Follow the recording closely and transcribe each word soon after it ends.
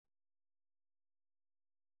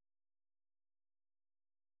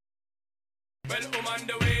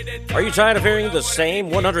Are you tired of hearing the same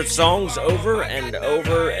 100 songs over and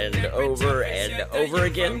over and over and over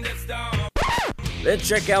again? Then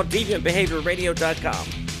check out DeviantBehaviorRadio.com.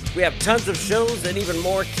 We have tons of shows and even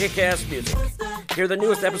more kick-ass music. Hear the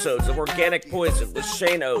newest episodes of Organic Poison with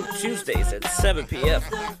Shane O, Tuesdays at 7 p.m.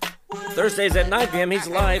 Thursdays at 9 p.m. he's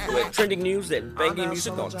live with trending news and banging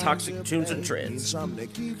music on Toxic Tunes and Trends.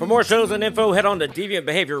 For more shows and info, head on to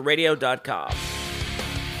DeviantBehaviorRadio.com.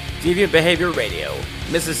 Deviant Behavior Radio,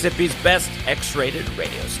 Mississippi's best X-rated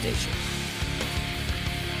radio station.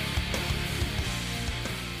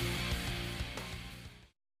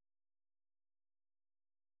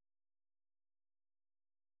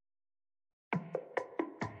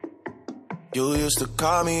 You used to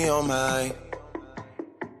call me on my.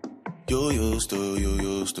 You used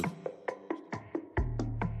to.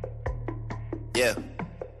 Yeah.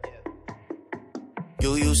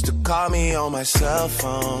 You used to call me on my cell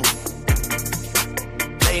phone.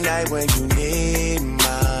 Late night when you need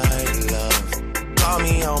my love. Call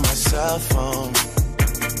me on my cell phone.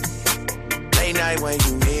 Late night when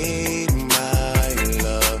you need my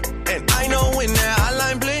love. And I know when that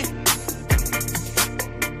hotline blink,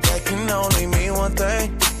 that can only mean one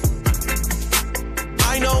thing.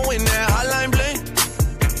 I know when that hotline blink,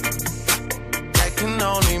 that can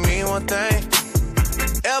only mean one thing.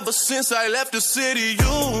 Ever since I left the city,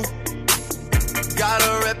 you got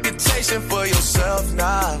a reputation for yourself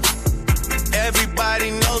now.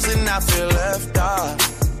 Everybody knows and I feel left out.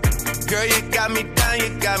 Girl, you got me down,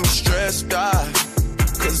 you got me stressed out.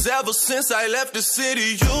 Cause ever since I left the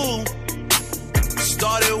city, you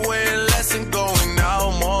started wearing less and going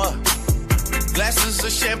out more. Glasses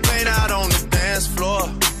of champagne out on the dance floor.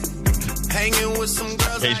 Hanging with some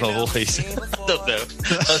girls. Change my voice. I don't know.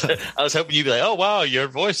 I was hoping you'd be like, oh, wow, your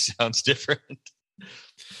voice sounds different.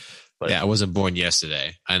 But yeah, I wasn't born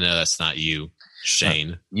yesterday. I know that's not you,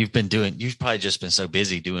 Shane. You've probably just been so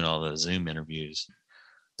busy doing all the Zoom interviews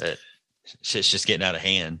that shit's just getting out of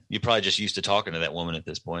hand. You're probably just used to talking to that woman at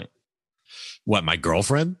this point. What, my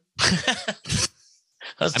girlfriend?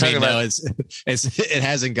 No, it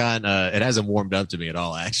hasn't gone. It hasn't warmed up to me at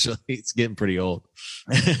all. Actually, it's getting pretty old.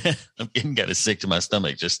 I'm getting kind of sick to my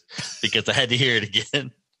stomach just because I had to hear it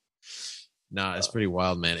again. No, it's pretty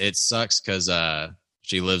wild, man. It sucks because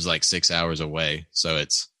she lives like 6 hours away, so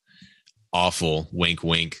it's awful. Wink,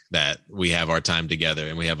 wink. That we have our time together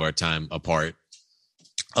and we have our time apart.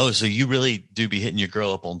 Oh, so you really do be hitting your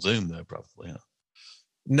girl up on Zoom, though, probably. Huh?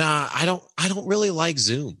 Nah, I don't really like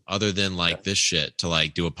Zoom other than like this shit to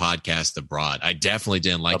like do a podcast abroad. I definitely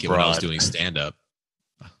didn't like it when I was doing stand up.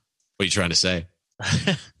 What are you trying to say?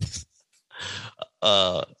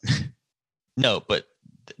 No, but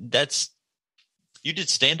you did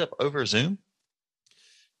stand up over Zoom?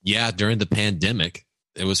 Yeah, during the pandemic.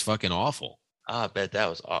 It was fucking awful. I bet that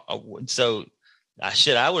was so.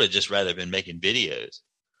 I would have just rather been making videos.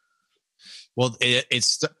 Well,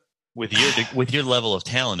 it's with your level of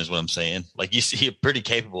talent is what I'm saying. Like you're pretty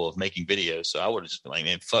capable of making videos. So I would have just been like,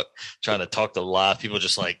 man, fuck, trying to talk to live people.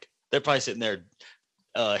 Just like they're probably sitting there.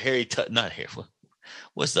 Not Harry.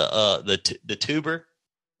 What's the tuber,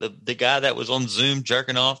 the guy that was on Zoom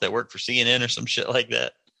jerking off that worked for CNN or some shit like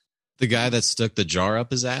that. The guy that stuck the jar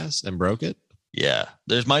up his ass and broke it. Yeah,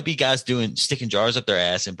 there might be guys sticking jars up their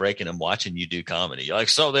ass and breaking them, watching you do comedy. Like,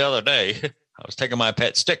 so the other day, I was taking my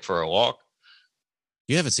pet stick for a walk.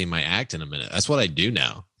 You haven't seen my act in a minute. That's what I do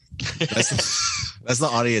now. That's the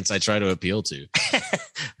audience I try to appeal to.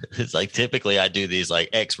 It's like typically I do these like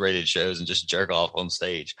X-rated shows and just jerk off on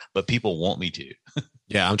stage, but people want me to.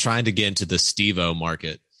 Yeah, I'm trying to get into the Steve-O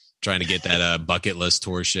market, trying to get that bucket list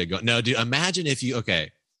tour shit going. No, dude, imagine if you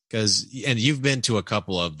because you've been to a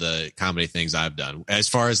couple of the comedy things I've done. As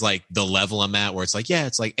far as like the level I'm at, where it's like, yeah,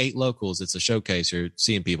 it's like 8 locals, it's a showcase, you're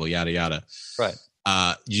seeing people, yada yada. Right.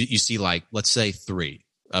 You see like, let's say 3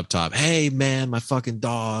 up top. Hey man, my fucking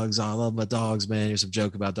dogs. I love my dogs, man. Here's some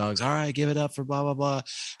joke about dogs. All right, give it up for blah blah blah.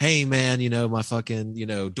 Hey man, my fucking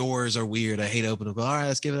doors are weird. I hate opening them. All right,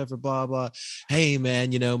 let's give it up for blah blah. Hey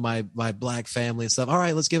man, my black family and stuff. All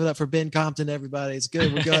right, let's give it up for Ben Compton. Everybody, it's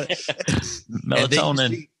good. We got it.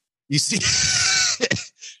 Melatonin. You see,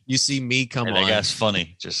 you see me come on. That guy's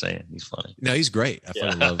funny. Just saying, he's funny. No, he's great.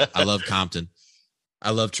 I love Compton.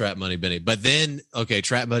 I love Trap Money Benny. But then, okay,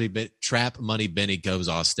 Trap Money Benny goes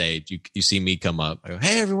off stage. You see me come up. I go,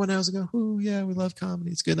 hey, everyone else. I go, oh, yeah, we love comedy.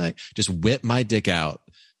 It's good night. Just whip my dick out,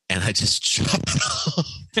 and I just chop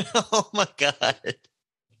it off. Oh, my God.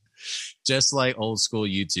 Just like old school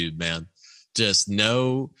YouTube, man. Just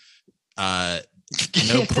no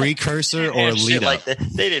precursor or lead up. Like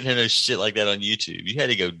they didn't have no shit like that on YouTube. You had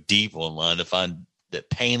to go deep online to find the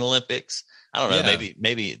Pain Olympics I don't know. Yeah.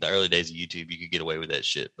 Maybe the early days of YouTube, you could get away with that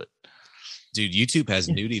shit. But Dude, YouTube has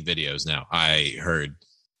nudie videos now. I heard.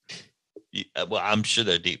 well, I'm sure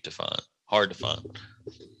they're deep to find, hard to find.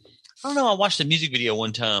 I don't know. I watched a music video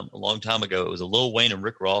one time, a long time ago. It was a Lil Wayne and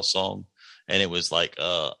Rick Ross song, and it was like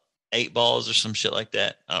 8 Balls or some shit like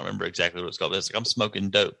that. I don't remember exactly what it's called, but it's like, I'm smoking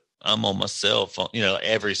dope. I'm on my cell phone,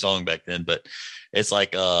 every song back then. But it's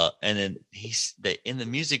like, and then in the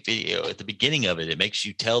music video at the beginning of it, it makes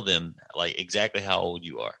you tell them like exactly how old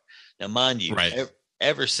you are. Now, mind you, Right.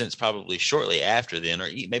 ever since probably shortly after then, or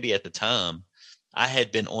maybe at the time, I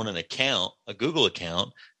had been on an account, a Google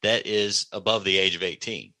account that is above the age of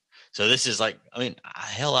 18. So this is like, I mean,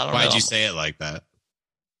 hell, I don't know. Why'd you say it like that?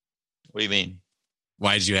 What do you mean?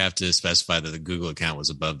 Why did you have to specify that the Google account was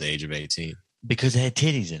above the age of 18? Because it had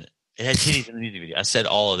titties in it. It had titties in the music video. I said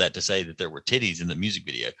all of that to say that there were titties in the music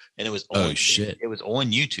video, and it was on, shit. It was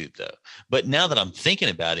on YouTube though. But now that I'm thinking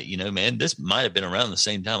about it, man, this might have been around the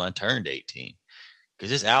same time I turned 18, because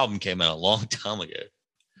this album came out a long time ago.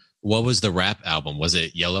 What was the rap album? Was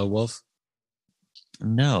it Yellow Wolf?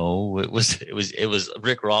 No, it was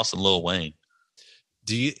Rick Ross and Lil Wayne.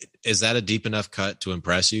 Is that a deep enough cut to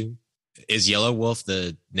impress you? Is Yellow Wolf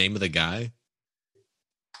the name of the guy?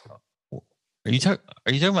 Are you talking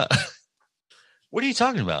about? What are you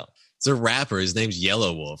talking about? It's a rapper. His name's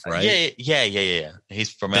Yellow Wolf, right? Yeah.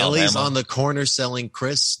 He's from Billy's Alabama. on the corner selling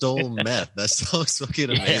crystal meth. That song's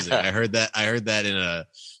fucking amazing. Yeah. I heard that in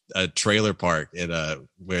a trailer park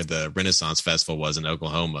where the Renaissance Festival was in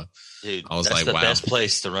Oklahoma. Dude, I was that's like, the wow. best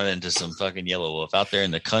place to run into some fucking Yellow Wolf, out there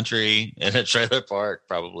in the country in a trailer park,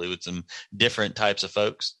 probably with some different types of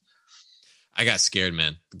folks. I got scared,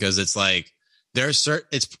 man, because it's like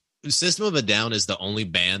System of a Down is the only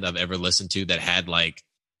band I've ever listened to that had like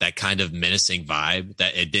that kind of menacing vibe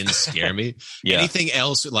that it didn't scare me. Yeah. Anything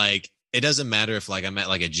else, like, it doesn't matter if like I'm at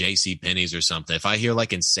like a JC Penney's or something. If I hear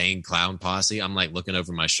like Insane Clown Posse, I'm like looking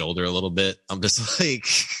over my shoulder a little bit. I'm just like,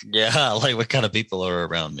 Yeah, like what kind of people are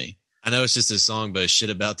around me? I know it's just a song, but shit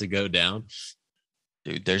about to go down.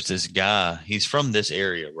 Dude, there's this guy. He's from this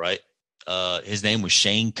area, right? His name was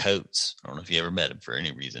Shane Coates. I don't know if you ever met him for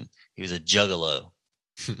any reason. He was a juggalo.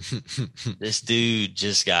 This dude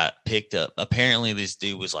just got picked up. Apparently, this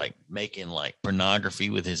dude was like making like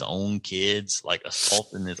pornography with his own kids, like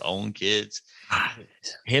assaulting his own kids.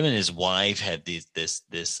 Him and his wife had this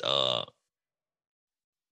I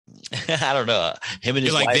don't know. Him and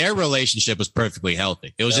his like wife, their relationship was perfectly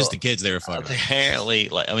healthy. It was just the kids they were fucking. apparently,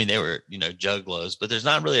 like, I mean, they were, juggalos, but there's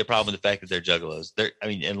not really a problem with the fact that they're juggalos.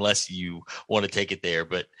 Unless you want to take it there,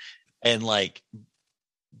 and like,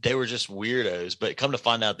 they were just weirdos, but come to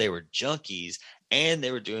find out they were junkies and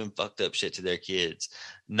they were doing fucked up shit to their kids.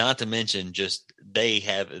 Not to mention just they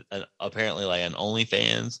have apparently like an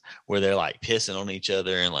OnlyFans where they're like pissing on each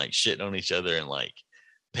other and like shitting on each other and like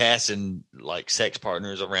passing like sex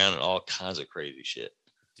partners around and all kinds of crazy shit.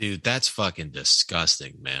 Dude, that's fucking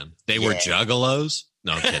disgusting, man. They were juggalos?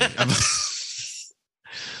 No, I'm kidding.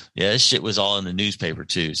 Yeah, this shit was all in the newspaper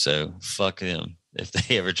too, so fuck them if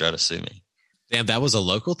they ever try to sue me. Damn, that was a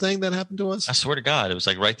local thing that happened to us? I swear to God, it was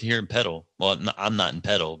like right here in Petal. Well, I'm not in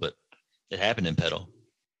Petal, but it happened in Petal.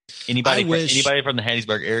 Anybody from the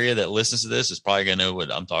Hattiesburg area that listens to this is probably gonna know what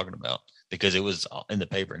I'm talking about because it was in the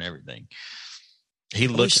paper and everything. He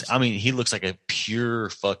looks like a pure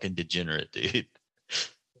fucking degenerate, dude.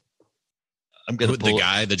 I'm gonna the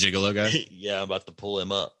gigolo guy. Yeah, I'm about to pull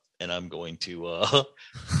him up, and I'm going to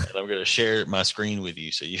share my screen with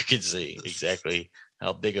you so you can see exactly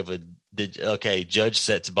how big of a. Judge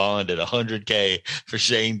sets bond at $100K for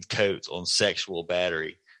Shane Coates on sexual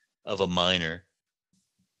battery of a minor.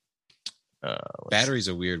 Battery's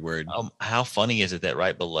a weird word. How funny is it that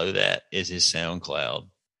right below that is his SoundCloud?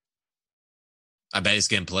 I bet he's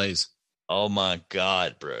getting plays. Oh my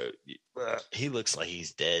God, bro. He looks like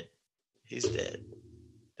he's dead. He's dead.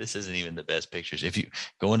 This isn't even the best pictures. If you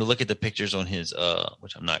go in to look at the pictures on his,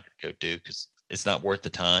 which I'm not going to go do because it's not worth the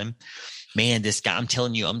time. Man, this guy, I'm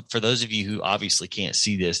telling you, for those of you who obviously can't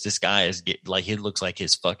see this guy is like, it looks like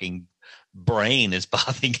his fucking brain is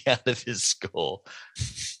popping out of his skull.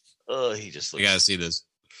 Oh, he just looks. You got to see this.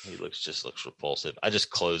 He looks repulsive. I just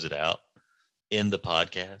close it out in the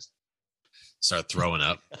podcast. Start throwing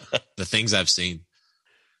up. The things I've seen.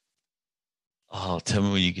 Oh, tell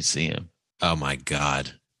me when you can see him. Oh my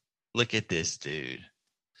God. Look at this dude.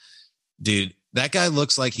 Dude, that guy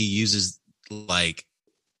looks like he uses like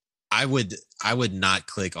I would not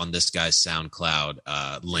click on this guy's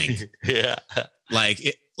SoundCloud link. Yeah. Like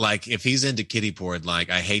if he's into kiddie porn, like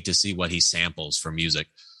I hate to see what he samples for music.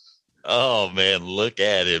 Oh man, look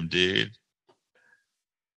at him, dude.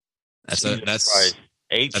 That's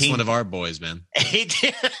That's one of our boys, man.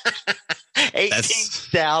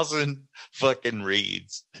 18,000 fucking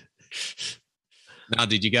reads. No,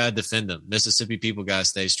 dude, you gotta defend them. Mississippi people gotta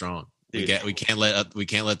stay strong. Dude. We can't let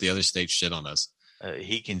the other states shit on us.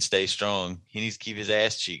 He can stay strong. He needs to keep his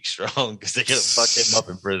ass cheeks strong because they're gonna fuck him up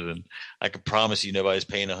in prison. I can promise you, nobody's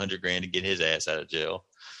paying $100,000 to get his ass out of jail.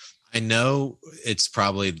 I know it's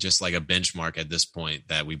probably just like a benchmark at this point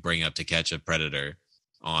that we bring up To Catch a Predator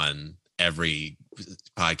on every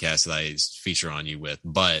podcast that I feature on you with,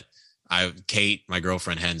 but Kate, my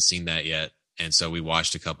girlfriend, hadn't seen that yet. And so we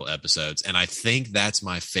watched a couple episodes, and I think that's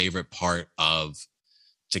my favorite part of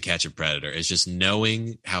To Catch a Predator is just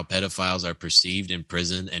knowing how pedophiles are perceived in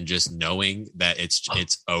prison and just knowing that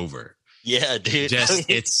it's over. Yeah, dude.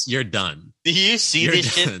 You're done. Do you see You're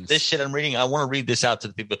this done. shit? This shit I'm reading. I want to read this out to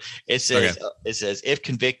the people. It says, It says, if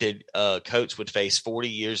convicted, Coates would face 40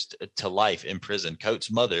 years to life in prison.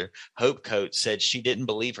 Coates' mother, Hope Coates, said she didn't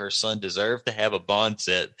believe her son deserved to have a bond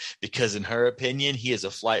set because, in her opinion, he is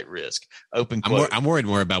a flight risk. Open quote. I'm worried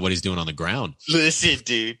more about what he's doing on the ground. Listen,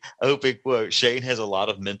 dude. Open quote. Shane has a lot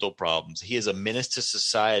of mental problems. He is a menace to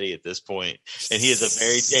society at this point, and he is a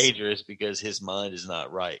very dangerous because his mind is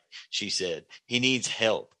not right. She said he needs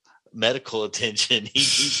help, medical attention. He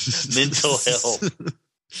needs mental help.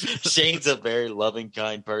 Shane's a very loving,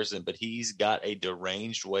 kind person, but he's got a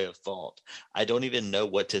deranged way of thought. I don't even know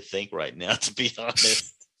what to think right now, to be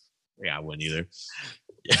honest. Yeah, I wouldn't either.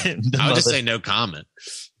 I would just say no comment.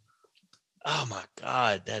 Oh my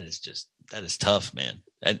God, that is tough, man.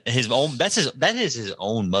 And that is his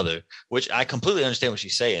own mother, which I completely understand what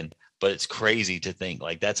she's saying, but it's crazy to think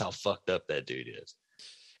like that's how fucked up that dude is.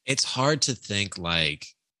 It's hard to think like,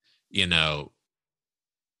 you know,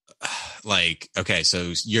 like, okay,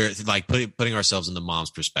 so you're like putting ourselves in the mom's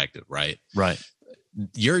perspective, right? Right.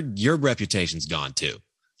 Your reputation's gone too.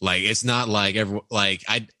 Like, it's not like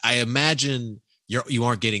I imagine you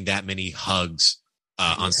aren't getting that many hugs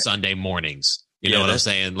on Sunday mornings. You know what I'm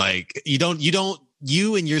saying? Like,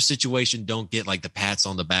 you in your situation don't get like the pats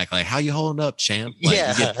on the back, like, how you holding up, champ?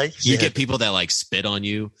 Like, you get people that like spit on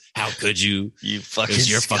you. How could you? You fucking, it's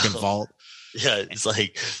your fucking fault. Yeah, it's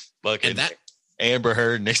like fucking and that Amber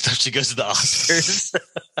Heard next time she goes to the Oscars.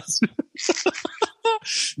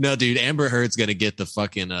 No, dude, Amber Heard's gonna get the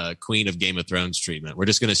fucking Queen of Game of Thrones treatment. We're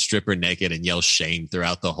just gonna strip her naked and yell shame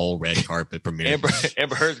throughout the whole red carpet premiere.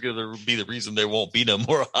 Amber Heard's gonna be the reason there won't be no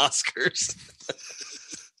more Oscars.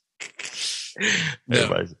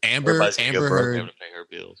 No, Amber Heard. To pay her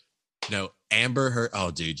bills. No, Amber Heard.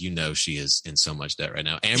 Oh, dude, you know she is in so much debt right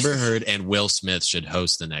now. Amber Heard and Will Smith should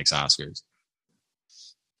host the next Oscars.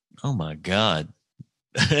 Oh my God.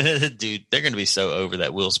 Dude, they're going to be so over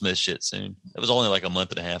that Will Smith shit soon. It was only like a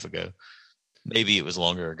month and a half ago. Maybe it was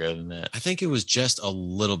longer ago than that. I think it was just a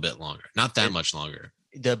little bit longer. Not that much longer.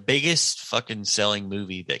 The biggest fucking selling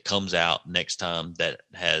movie that comes out next time that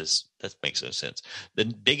makes no sense. The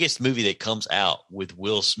biggest movie that comes out with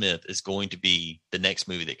Will Smith is going to be the next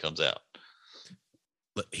movie that comes out.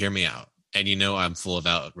 Hear me out. And you know I'm full of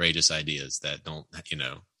outrageous ideas that don't,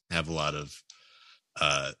 have a lot of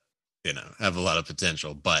have a lot of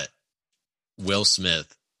potential, but Will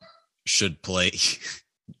Smith should play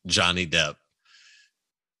Johnny Depp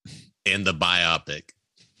in the biopic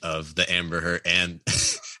of the Amber Heard, and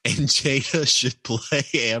Jada should play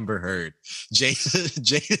Amber Heard.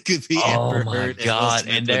 Jada could be Amber Heard. Oh my God!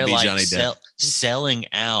 And they're like Johnny selling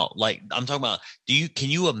out. Like, I'm talking about. Can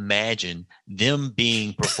you imagine them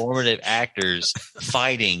being performative actors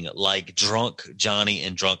fighting like drunk Johnny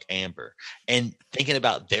and drunk Amber, and thinking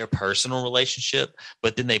about their personal relationship,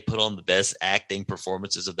 but then they put on the best acting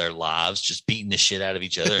performances of their lives, just beating the shit out of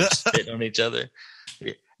each other and spitting on each other.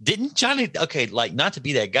 Didn't Johnny, like, not to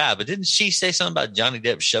be that guy, but didn't she say something about Johnny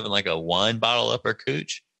Depp shoving like a wine bottle up her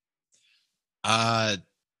cooch? I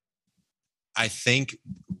think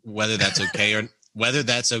whether that's okay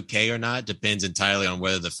or not depends entirely on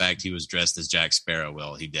whether the fact he was dressed as Jack Sparrow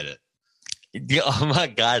while he did it. Yeah, oh my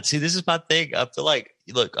God. See, this is my thing. I feel like,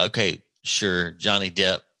 look, okay, sure, Johnny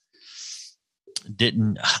Depp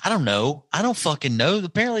didn't, I don't know. I don't fucking know.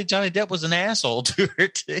 Apparently Johnny Depp was an asshole to her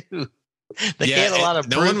too. Had a lot of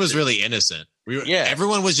no one was really innocent.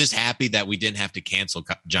 Everyone was just happy that we didn't have to cancel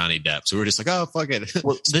Johnny Depp. So we were just like, oh, fuck it.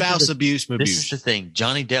 Well, spouse abuse. This is the thing.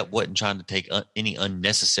 Johnny Depp wasn't trying to take any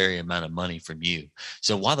unnecessary amount of money from you.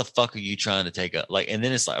 So why the fuck are you trying to take and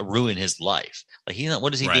then it's like ruin his life. Like,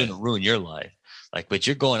 what is he doing to ruin your life? Like, but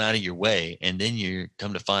you're going out of your way, and then you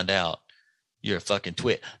come to find out you're a fucking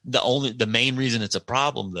twit. The main reason it's a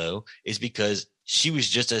problem though is because she was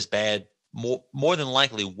just as bad, more than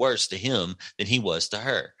likely worse to him than he was to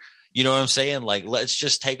her. You know what I'm saying? Like, let's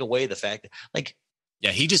just take away the fact that, like,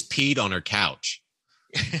 Yeah, he just peed on her couch.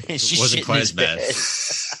 She wasn't shit quite in as his bad.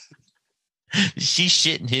 bed. She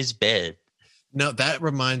shit in his bed. No, that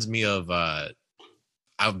reminds me of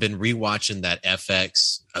I've been rewatching that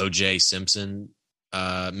FX OJ Simpson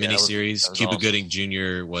miniseries. that was Cuba awesome. Gooding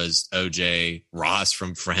Jr. was OJ. Ross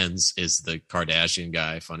from Friends is the Kardashian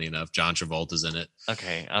guy. Funny enough, John Travolta's in it.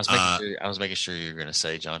 Okay, I was making sure you were going to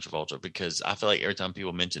say John Travolta, because I feel like every time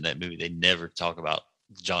people mention that movie, they never talk about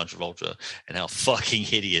John Travolta and how fucking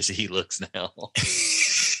hideous he looks now.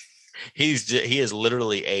 He is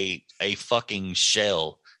literally a fucking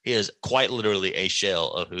shell. He is quite literally a shell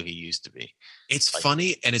of who he used to be. It's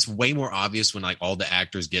funny, and it's way more obvious when like all the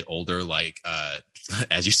actors get older. Like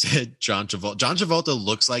as you said, John Travolta. John Travolta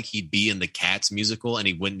looks like he'd be in the Cats musical, and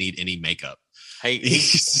he wouldn't need any makeup. Hey,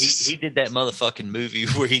 he did that motherfucking movie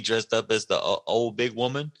where he dressed up as the old big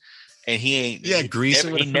woman, and he ain't. Yeah, Grease.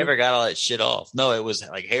 He never got all that shit off. No, it was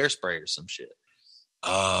like Hairspray or some shit.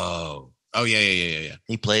 Oh yeah.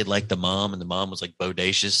 He played like the mom, and the mom was like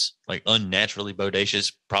bodacious, like unnaturally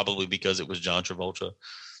bodacious, probably because it was John Travolta.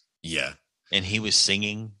 Yeah, and he was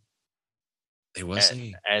singing. It was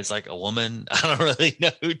singing as like a woman. I don't really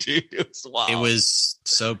know, dude. It was wild. It was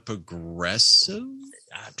so progressive.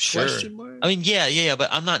 I'm sure. I mean, yeah,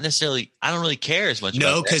 but I'm not necessarily. I don't really care as much.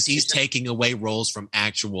 No, because he's taking away roles from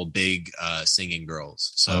actual big singing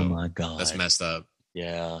girls. So, oh my god, that's messed up.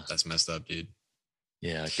 Yeah, that's messed up, dude.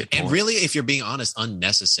 Yeah, good point. And really, if you're being honest,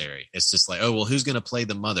 unnecessary. It's just like, oh well, who's gonna play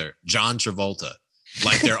the mother? John Travolta.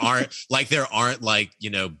 Like there aren't like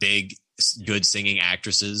big good singing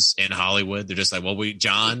actresses in Hollywood. They're just like, well, we need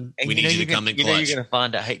you to come in clutch. You know you're gonna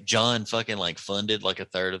find out. Hey, John fucking like funded like a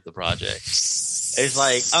third of the project. It's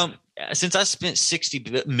like, since I spent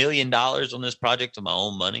 $60 million on this project of my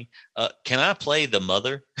own money, can I play the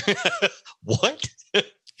mother? What?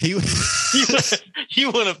 He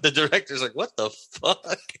one of the directors like, what the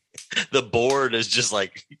fuck? The board is just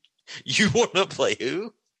like, you want to play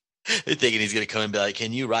who? They're thinking he's going to come and be like,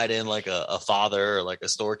 can you write in like a father or like a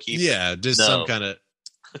storekeeper? Yeah, just some kind of,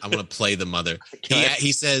 I want to play the mother.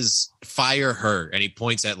 He says, fire her. And he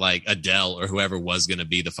points at like Adele or whoever was going to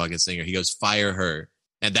be the fucking singer. He goes, fire her.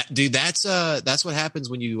 And that, dude, that's what happens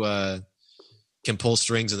when you can pull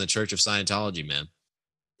strings in the Church of Scientology, man.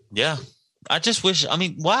 Yeah. I just wish,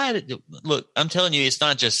 why? Look, I'm telling you, it's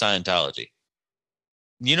not just Scientology.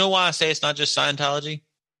 You know why I say it's not just Scientology?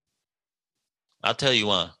 I'll tell you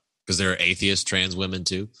why. Because there are atheist trans women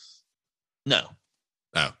too? No.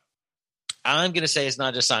 Oh. I'm going to say it's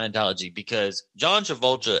not just Scientology because John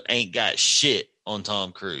Travolta ain't got shit on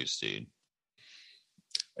Tom Cruise, dude.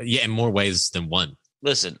 Yeah, in more ways than one.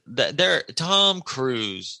 Listen, Tom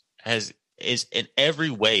Cruise is in every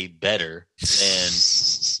way better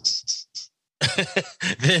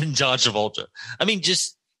than John Travolta. I mean,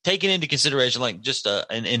 just taking into consideration, like just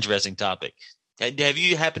an interesting topic. Have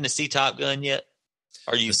you happened to see Top Gun yet?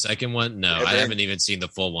 Are you the second one? No, I haven't even seen the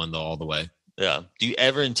full one though, all the way. Yeah. Do you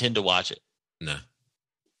ever intend to watch it? No.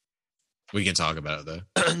 We can talk about it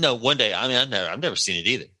though. No, one day. I mean, I've never seen it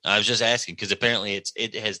either. I was just asking because apparently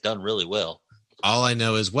it has done really well. All I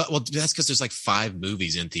know is well, that's because there's like 5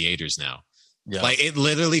 movies in theaters now. Yeah. Like it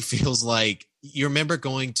literally feels like you remember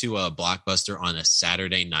going to a Blockbuster on a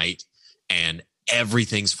Saturday night and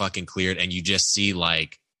everything's fucking cleared and you just see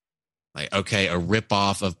like okay, a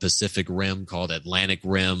ripoff of Pacific Rim called Atlantic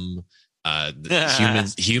Rim,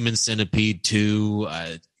 Human Centipede 2,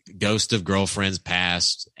 Ghost of Girlfriends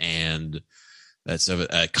Past, and that's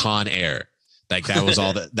Con Air. Like that was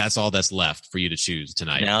all that's all that's left for you to choose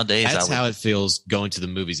tonight. Nowadays, that's how it feels going to the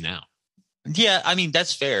movies now. Yeah, I mean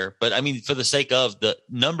that's fair, but I mean for the sake of the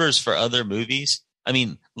numbers for other movies, I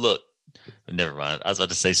mean, look, never mind. I was about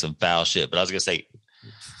to say some foul shit, but I was gonna say.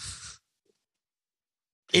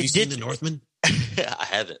 Have you seen The Northman?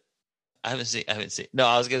 I haven't seen. No,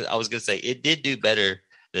 I was gonna say it did do better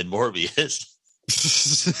than Morbius.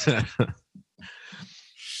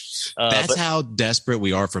 That's how desperate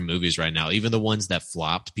we are for movies right now. Even the ones that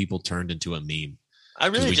flopped, people turned into a meme. I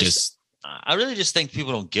really just think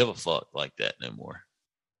people don't give a fuck like that anymore.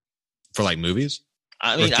 For like movies?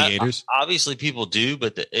 I mean, theaters? Obviously people do,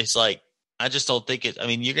 but it's like I just don't think it. I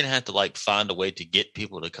mean, you're gonna have to like find a way to get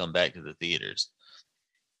people to come back to the theaters.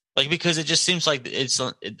 Like, because it just seems like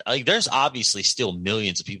like there's obviously still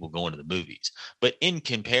millions of people going to the movies, but in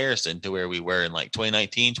comparison to where we were in like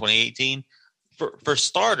 2019, 2018, for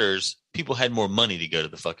starters, people had more money to go to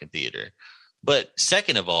the fucking theater. But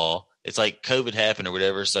second of all, it's like COVID happened or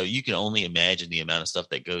whatever. So you can only imagine the amount of stuff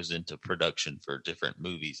that goes into production for different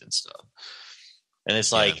movies and stuff. And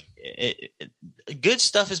it's like good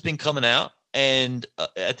stuff has been coming out. And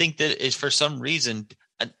I think that is for some reason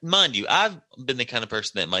mind you, I've been the kind of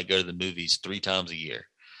person that might go to the movies 3 times a year.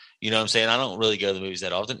 You know what I'm saying? I don't really go to the movies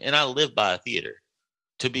that often, and I live by a theater.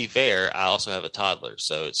 To be fair, I also have a toddler,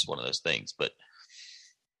 so it's one of those things. But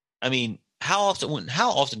I mean, how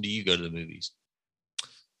often do you go to the movies?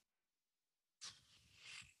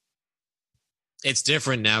 It's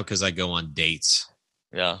different now because I go on dates.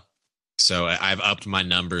 Yeah. So I've upped my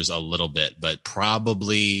numbers a little bit, but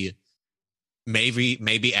probably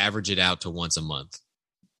maybe average it out to once a month.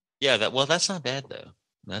 Yeah, that's not bad though.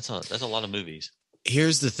 That's a lot of movies.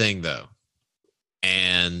 Here's the thing though.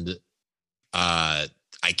 And I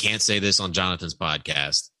can't say this on Jonathan's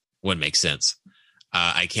podcast. Wouldn't make sense.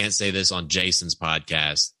 I can't say this on Jason's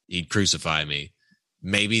podcast. He'd crucify me.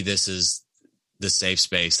 Maybe this is the safe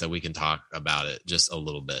space that we can talk about it just a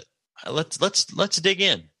little bit. Let's dig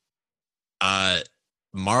in.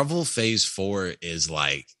 Marvel Phase 4 is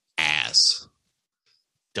like ass.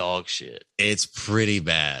 Dog shit. It's pretty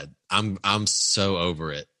bad. I'm so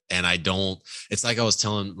over it. And I don't, it's like I was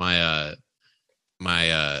telling my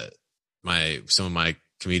some of my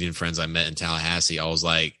comedian friends I met in Tallahassee. I was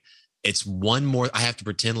like, it's one more, I have to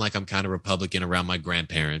pretend like I'm kind of Republican around my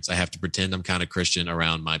grandparents. I have to pretend I'm kind of Christian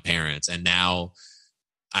around my parents. And now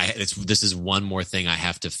this is one more thing I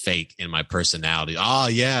have to fake in my personality. Oh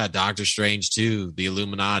yeah. Doctor Strange 2, the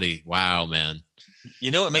Illuminati. Wow, man.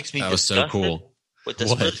 You know what makes me that was so cool. What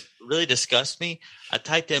really disgusts me? I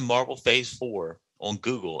typed in Marvel Phase 4 on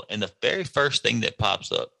Google, and the very first thing that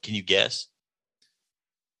pops up, can you guess?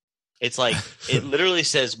 It's like, it literally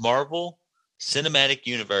says Marvel Cinematic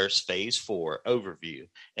Universe Phase 4 overview.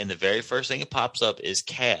 And the very first thing that pops up is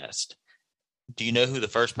cast. Do you know who the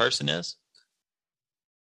first person is?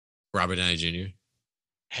 Robert Downey Jr.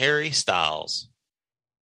 Harry Styles.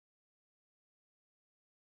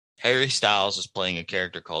 Harry Styles is playing a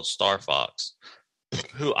character called Star Fox,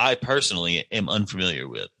 who I personally am unfamiliar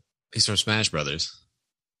with. He's from Smash Brothers.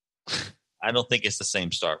 I don't think it's the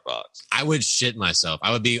same Star Fox. I would shit myself.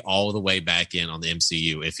 I would be all the way back in on the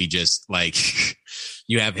MCU if he just like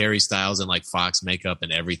you have Harry Styles and like Fox makeup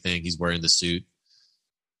and everything. He's wearing the suit.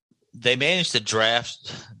 They managed to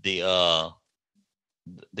draft the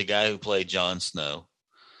guy who played Jon Snow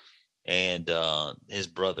and his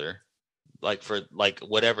brother, like for like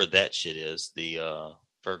whatever that shit is.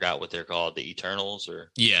 Forgot what they're called, the Eternals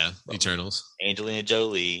or Eternals. Angelina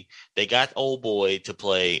Jolie. They got old boy to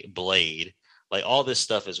play Blade. Like all this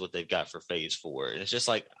stuff is what they've got for Phase 4, and it's just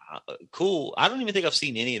like cool. I don't even think I've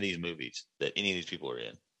seen any of these movies that any of these people are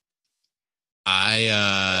in.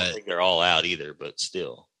 I don't think they're all out either, but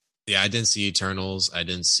still. Yeah, I didn't see Eternals. I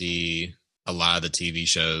didn't see a lot of the TV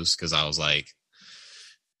shows because I was like,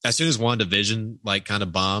 as soon as WandaVision like kind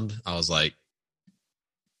of bombed, I was like,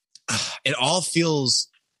 it all feels,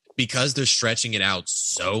 because they're stretching it out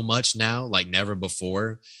so much now, like never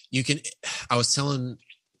before. I was telling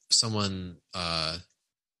someone a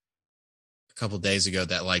couple days ago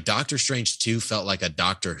that like Doctor Strange 2 felt like a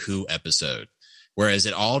Doctor Who episode, whereas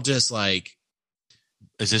it all just like,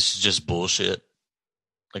 is this just bullshit?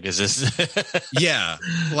 Like, is this? Yeah,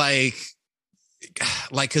 like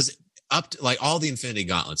because up to, like all the Infinity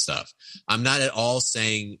Gauntlet stuff, I'm not at all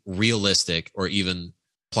saying realistic or even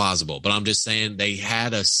plausible, but I'm just saying they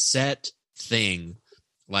had a set thing,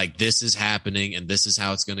 like this is happening and this is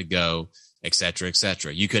how it's going to go, etc.,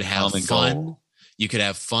 etc. You could have fun. You could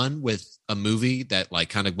have fun with a movie that like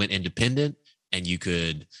kind of went independent, and you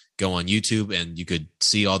could go on YouTube and you could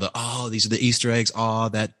see all these are the Easter eggs. Oh,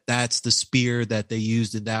 that's the spear that they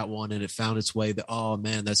used in that one, and it found its way. Oh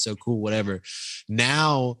man, that's so cool. Whatever.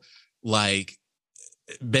 Now, like,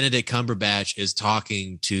 Benedict Cumberbatch is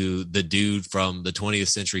talking to the dude from the 20th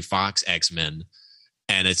Century Fox X-Men,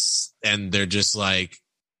 and they're just like,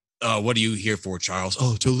 what are you here for, Charles?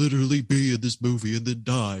 Oh, to literally be in this movie and then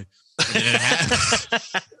die.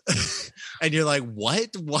 And you're like, what?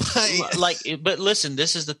 Why? Like, but listen,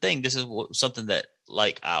 this is the thing. This is something that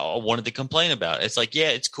like I wanted to complain about. It's like, yeah,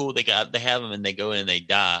 it's cool. They have them and they go in and they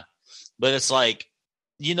die. But it's like,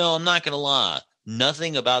 I'm not going to lie.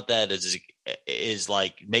 Nothing about that is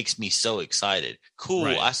like makes me so excited. Cool.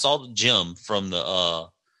 Right. I saw the gym from the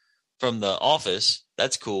Office.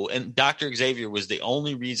 That's cool. And Dr. Xavier was the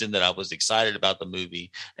only reason that I was excited about the movie,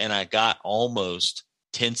 and I got almost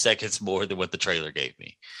 10 seconds more than what the trailer gave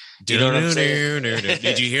me. You know what I'm saying?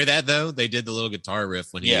 Did you hear that though? They did the little guitar riff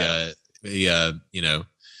when he brought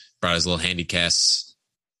his little handicapped.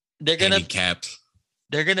 And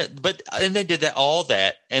they did all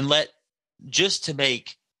that and just to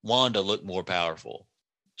make Wanda look more powerful.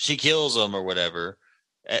 She kills him or whatever,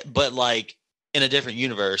 but like in a different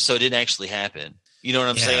universe, so it didn't actually happen. You know what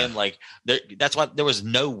I'm Yeah. saying? Like that's why there was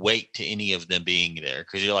no weight to any of them being there,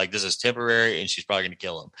 because you're like, this is temporary and she's probably going to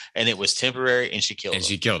kill him. And it was temporary and she killed him. And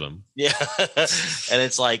she killed him. Yeah. And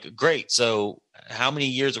it's like, great. So how many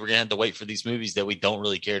years are we going to have to wait for these movies that we don't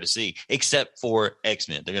really care to see, except for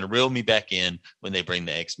X-Men? They're going to reel me back in when they bring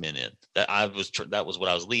the X-Men in. That was what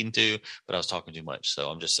I was leading to, but I was talking too much. So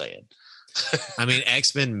I'm just saying. I mean,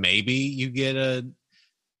 X-Men, maybe you get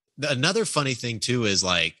another funny thing too is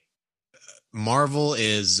like Marvel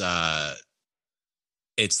is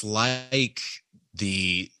it's like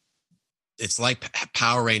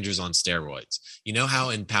Power Rangers on steroids. You know how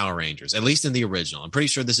in Power Rangers, at least in the original, I'm pretty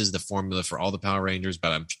sure this is the formula for all the Power Rangers,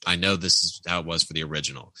 but I know this is how it was for the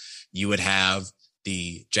original. You would have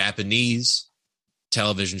the Japanese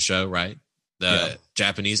television show, right? The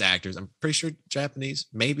Japanese actors. I'm pretty sure Japanese.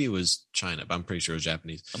 Maybe it was China, but I'm pretty sure it was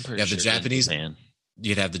Japanese. I'm pretty you have sure the Japanese. Japan.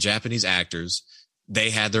 You'd have the Japanese actors.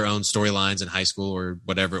 They had their own storylines in high school or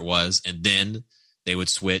whatever it was, and then they would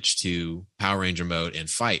switch to Power Ranger mode and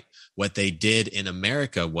fight. What they did in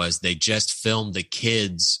America was they just filmed the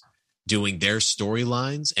kids doing their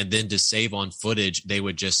storylines, and then to save on footage, they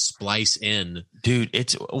would just splice in. Dude,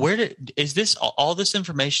 is this all this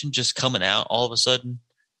information just coming out all of a sudden?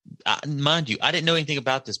 Mind you, I didn't know anything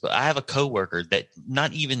about this, but I have a coworker that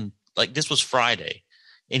not even like this was Friday,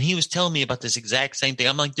 and he was telling me about this exact same thing.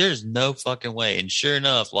 I'm like, there's no fucking way. And sure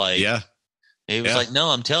enough, like, Yeah. he was like, no,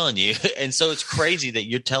 I'm telling you. And so it's crazy that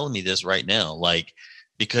you're telling me this right now, like,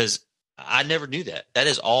 because I never knew that. That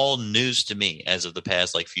is all news to me as of the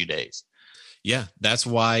past like few days. Yeah, that's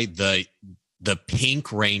why the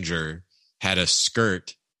Pink Ranger had a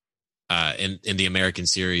skirt in the American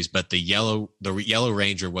series, but the Yellow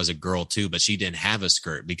Ranger was a girl too, but she didn't have a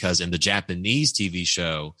skirt because in the Japanese TV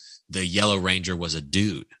show, the Yellow Ranger was a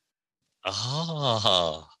dude.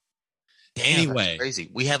 Oh, damn, Anyway, that's crazy.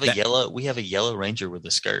 We have a yellow Ranger with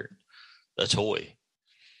a skirt, a toy.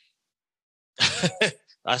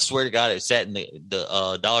 I swear to God, it sat in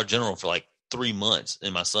the Dollar General for like 3 months,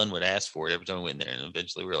 and my son would ask for it every time we went in there, and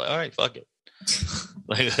eventually we were like, all right, fuck it.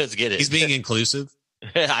 Like, let's get it. He's being inclusive.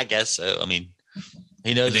 I guess so. I mean,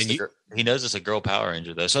 he knows it's a girl Power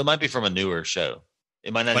Ranger though, so it might be from a newer show.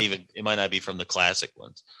 It might not be from the classic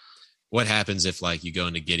ones. What happens if like you go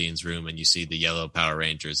into Gideon's room and you see the yellow Power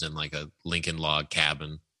Rangers in like a Lincoln log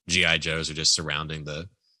cabin? G.I. Joes are just surrounding the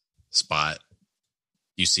spot.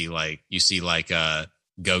 You see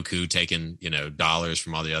Goku taking, dollars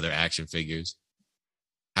from all the other action figures.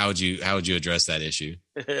 How would you address that issue?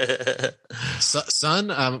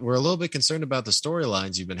 Son, we're a little bit concerned about the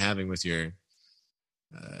storylines you've been having with your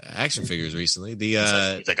action figures recently.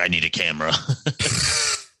 He's like, I need a camera.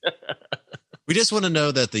 We just want to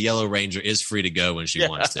know that the Yellow Ranger is free to go when she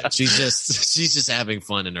wants to. She's just having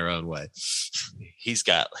fun in her own way. He's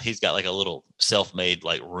got like a little self-made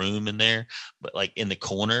like room in there, but like in the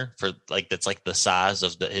corner for like that's like the size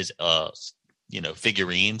of his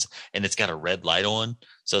figurines, and it's got a red light on,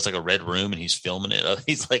 so it's like a red room, and he's filming it.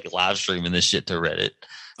 He's like live streaming this shit to Reddit.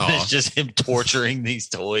 And it's just him torturing these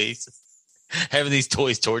toys, having these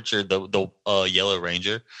toys torture the Yellow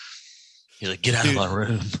Ranger. He's like, get out of my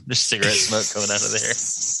room. There's cigarette smoke coming out of there.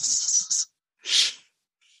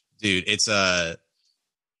 Dude, it's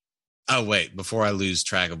oh wait, before I lose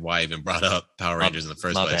track of why I even brought up Power Rangers in the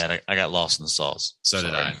first place. Bad. I got lost in the sauce. So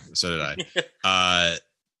did I.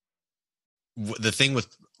 The thing with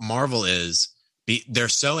Marvel is they're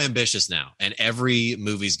so ambitious now, and every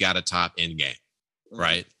movie's got a top Endgame,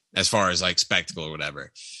 right? As far as like spectacle or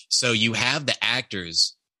whatever. So you have the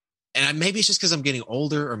actors, and maybe it's just because I'm getting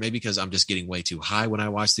older, or maybe because I'm just getting way too high when I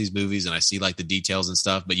watch these movies and I see like the details and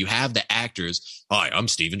stuff. But you have the actors. Hi, I'm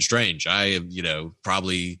Stephen Strange. I am,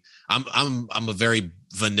 probably I'm a very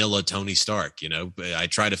vanilla Tony Stark. I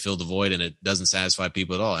try to fill the void, and it doesn't satisfy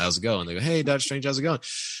people at all. How's it going? They go, hey, Doctor Strange, how's it going?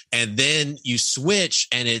 And then you switch,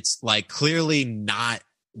 and it's like clearly not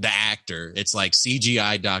the actor. It's like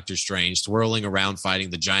CGI Doctor Strange swirling around fighting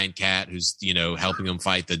the giant cat who's helping him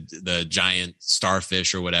fight the giant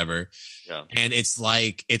starfish or whatever. Yeah. And it's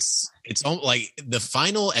like it's like the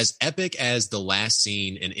final, as epic as the last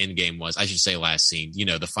scene in Endgame was. I should say last scene,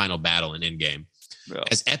 the final battle in Endgame. Yeah.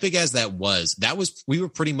 As epic as that was we were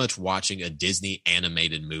pretty much watching a Disney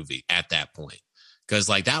animated movie at that point, because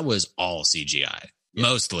like that was all CGI. Yeah.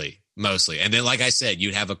 Mostly. And then, like I said,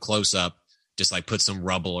 you'd have a close up, just like put some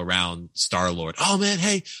rubble around Star-Lord. Oh man,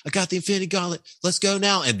 hey, I got the Infinity Gauntlet. Let's go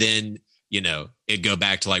now. And then, it'd go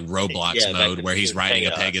back to like Roblox mode where he's riding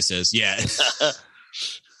a Pegasus. Yeah.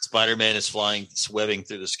 Spider-Man is swebbing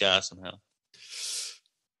through the sky somehow.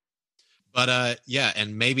 But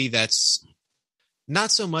and maybe that's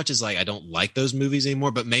not so much as like I don't like those movies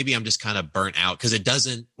anymore, but maybe I'm just kind of burnt out because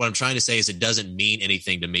what I'm trying to say is it doesn't mean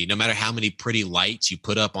anything to me. No matter how many pretty lights you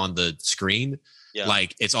put up on the screen,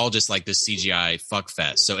 like it's all just like this CGI fuck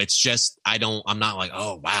fest. So it's just, I'm not like,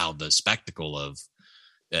 oh wow, the spectacle of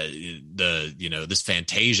this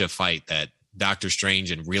Fantasia fight that Doctor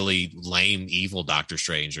Strange and really lame evil Doctor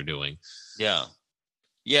Strange are doing. Yeah.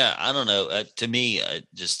 I don't know. To me,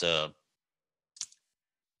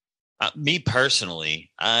 me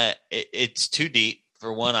personally, it's too deep.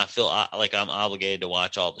 For one, I feel like I'm obligated to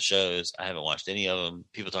watch all the shows. I haven't watched any of them.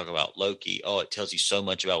 People talk about Loki. Oh, it tells you so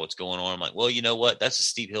much about what's going on. I'm like, well, you know what? That's a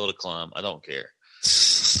steep hill to climb. I don't care.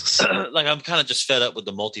 Like, I'm kind of just fed up with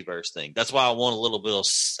the multiverse thing. That's why I want a little bit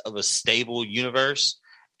of a stable universe,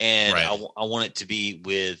 and I want it to be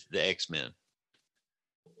with the X-Men.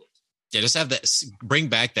 Yeah, just have bring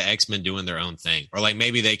back the X-Men doing their own thing, or like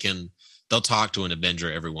maybe they'll talk to an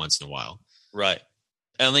Avenger every once in a while. Right.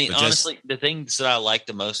 I mean, honestly, the things that I like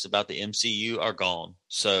the most about the MCU are gone.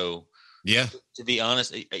 So, yeah, to be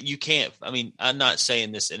honest, you can't. I mean, I'm not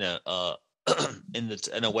saying this in a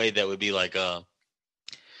in a way that would be like to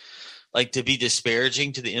be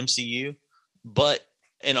disparaging to the MCU, but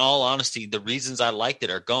in all honesty, the reasons I liked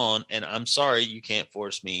it are gone, and I'm sorry, you can't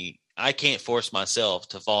force me. I can't force myself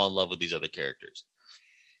to fall in love with these other characters.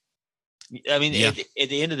 I mean, at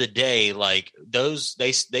the end of the day, like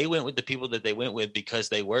they went with the people that they went with because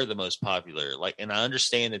they were the most popular. Like, and I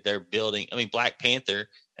understand that they're building. I mean, Black Panther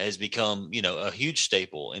has become, a huge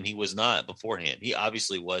staple, and he was not beforehand. He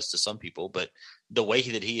obviously was to some people, but the way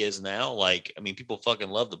that he is now, like, I mean, people fucking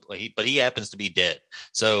love but he happens to be dead.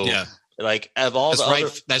 So, like, of all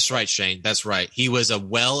that's right, Shane. That's right. He was a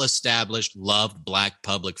well-established, loved Black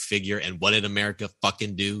public figure, and what did America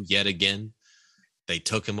fucking do yet again? They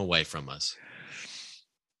took him away from us.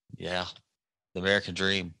 Yeah. The American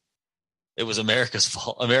dream. It was America's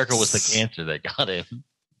fault. America was the cancer that got him.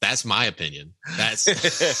 That's my opinion. That's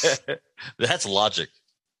logic.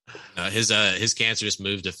 His cancer just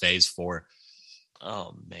moved to phase 4.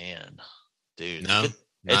 Oh man. Dude. No.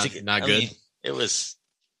 Not good. I mean, it was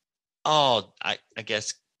I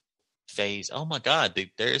guess phase. Oh my God,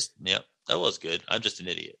 dude. That was good. I'm just an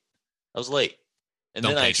idiot. I was late. And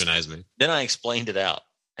don't patronize me. Then I explained it out.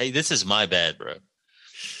 Hey, this is my bad, bro.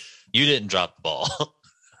 You didn't drop the ball.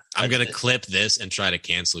 I'm going to clip this and try to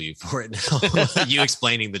cancel you for it now. You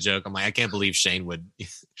explaining the joke. I'm like, I can't believe Shane would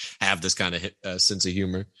have this kind of sense of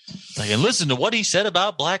humor. Like, and listen to what he said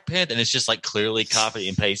about Black Panther. And it's just like clearly copied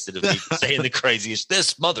and pasted of me saying the craziest,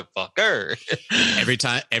 this motherfucker.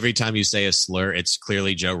 Every time you say a slur, it's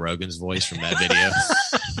clearly Joe Rogan's voice from that video.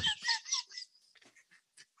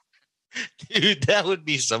 Dude, that would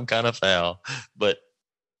be some kind of foul. But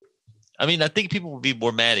I mean, I think people would be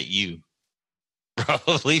more mad at you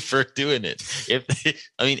probably for doing it.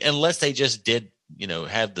 Unless they just did,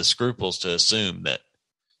 have the scruples to assume that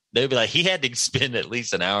they'd be like, he had to spend at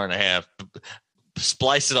least an hour and a half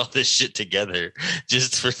splicing all this shit together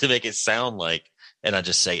just to make it sound like, and I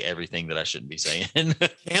just say everything that I shouldn't be saying.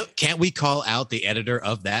 Can't we call out the editor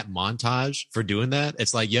of that montage for doing that?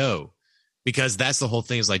 It's like, yo. Because that's the whole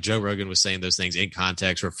thing, is like Joe Rogan was saying those things in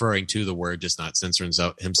context, referring to the word, just not censoring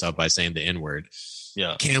himself by saying the N-word.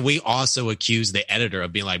 Yeah. Can we also accuse the editor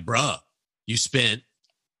of being like, bruh, you spent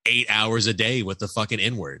 8 hours a day with the fucking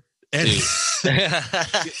N-word? That's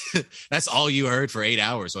all you heard for 8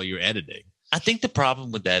 hours while you were editing. I think the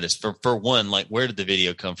problem with that is, for one, like, where did the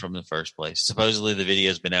video come from in the first place? Supposedly the video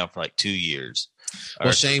has been out for like 2 years.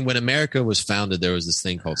 Well, Shane, when America was founded, there was this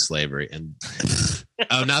thing called slavery. And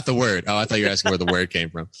oh, not the word. Oh, I thought you were asking where the word came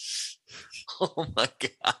from. Oh, my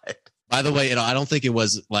God. By the way, I don't think it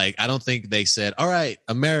was like, I don't think they said, all right,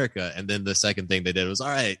 America. And then the second thing they did was, all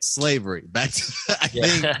right, slavery. I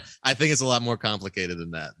think it's a lot more complicated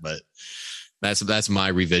than that. But that's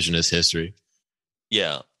my revisionist history.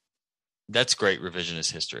 Yeah. That's great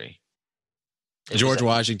revisionist history. George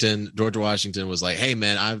Washington was like, hey,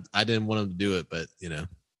 man, I didn't want him to do it, but,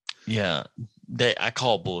 Yeah. I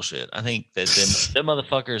call bullshit. I think that them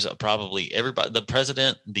motherfuckers are probably everybody. The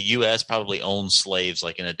president, the U.S. probably owns slaves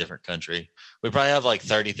like in a different country. We probably have like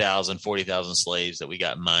 30,000, 40,000 slaves that we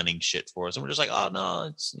got mining shit for us. And we're just like, oh, no,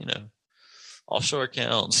 it's, offshore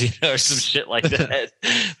accounts, or some shit like that.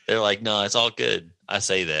 They're like, no, it's all good. I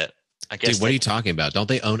say that. I guess. Dude, what are you talking about? Don't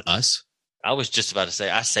they own us? I was just about to say,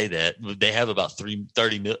 I say that. They have about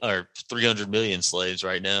 300 million slaves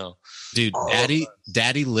right now. Dude,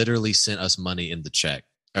 Daddy literally sent us money in the check.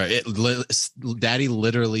 Daddy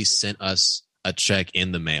literally sent us a check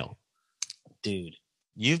in the mail. Dude,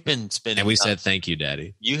 you've been spending... And we said, thank you,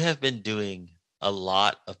 Daddy. You have been doing a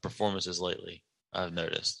lot of performances lately, I've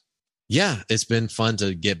noticed. Yeah, it's been fun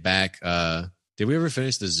to get back. Did we ever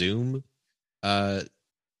finish the Zoom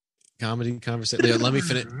comedy conversation? Yeah, let me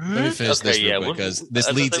finish this real quick, because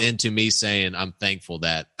this leads into me saying I'm thankful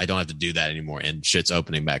that I don't have to do that anymore and shit's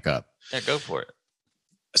opening back up. Yeah, go for it.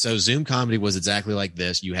 So Zoom comedy was exactly like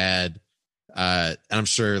this. You had, and I'm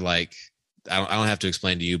sure, like, I don't have to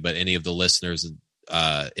explain to you, but any of the listeners,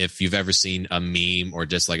 if you've ever seen a meme or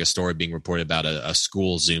just like a story being reported about a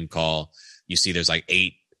school Zoom call, you see there's like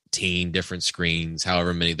 18 different screens,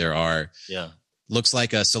 however many there are. Yeah. Looks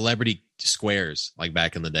like a Celebrity Squares, like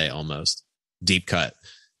back in the day, almost. Deep cut.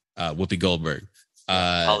 Whoopi Goldberg.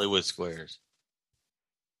 Hollywood Squares.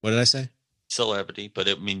 What did I say? Celebrity, but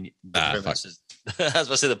I mean, the premise is, I was about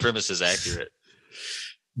to say the premise is accurate.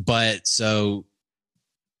 But so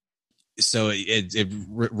it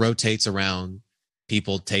rotates around.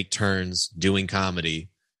 People take turns doing comedy,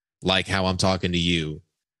 like how I'm talking to you,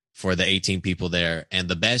 for the 18 people there. And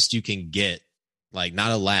the best you can get, like,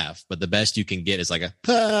 not a laugh, but the best you can get is like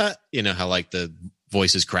a, you know how like the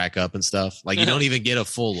voices crack up and stuff. Like, you don't even get a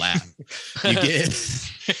full laugh. You get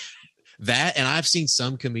that. And I've seen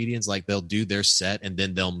some comedians, like, they'll do their set and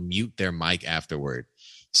then they'll mute their mic afterward.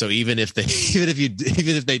 So even if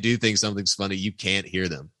they do think something's funny, you can't hear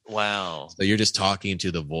them. Wow. So you're just talking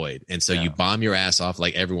to the void. And so you bomb your ass off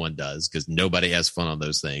like everyone does, because nobody has fun on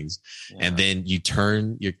those things. Yeah. And then you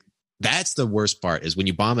turn that's the worst part, is when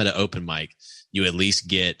you bomb at an open mic, you at least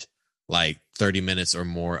get like 30 minutes or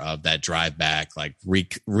more of that drive back, like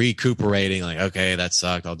recuperating, like, okay, that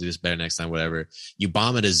sucked, I'll do this better next time, whatever. You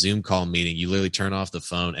bomb at a Zoom call meeting, you literally turn off the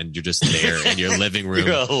phone and you're just there in your living room.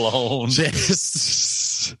 You're alone.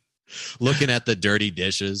 Just looking at the dirty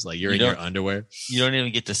dishes, like you're in your underwear. You don't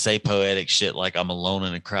even get to say poetic shit like I'm alone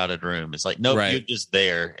in a crowded room. It's like, no, You're just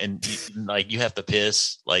there. And like you have to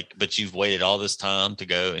piss, like, but you've waited all this time to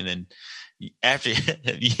go. And then after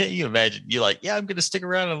you imagine, you're like, yeah, I'm going to stick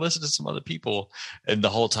around and listen to some other people. And the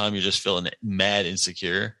whole time you're just feeling mad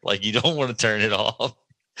insecure. Like you don't want to turn it off.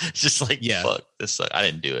 It's just like, fuck this. I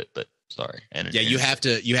didn't do it, but sorry. Yeah. You have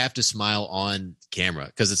to smile on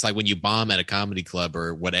camera. Cause it's like when you bomb at a comedy club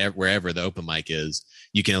or whatever, wherever the open mic is,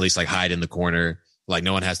 you can at least like hide in the corner. Like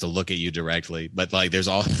no one has to look at you directly, but like there's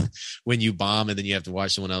all when you bomb and then you have to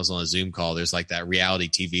watch someone else on a Zoom call, there's like that reality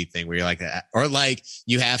TV thing where you're like, or like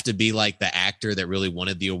you have to be like the actor that really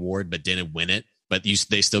wanted the award, but didn't win it. But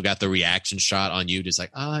they still got the reaction shot on you. Just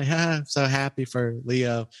like, oh yeah, I'm so happy for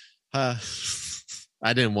Leo. I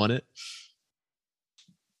didn't want it.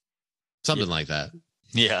 Something like that.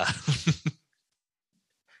 Yeah.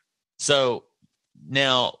 So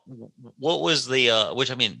now, what was the,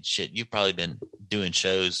 which I mean, shit, you've probably been doing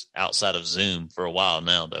shows outside of Zoom for a while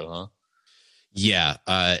now, though, huh? Yeah.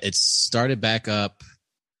 It started back up.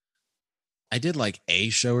 I did like a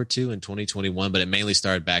show or two in 2021, but it mainly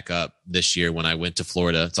started back up this year when I went to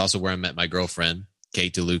Florida. It's also where I met my girlfriend,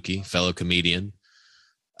 Kate DeLucchi, fellow comedian.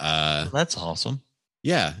 That's awesome.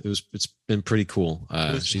 Yeah, it's been pretty cool.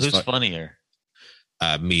 Who's funnier?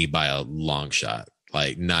 Me by a long shot,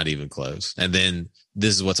 like not even close. And then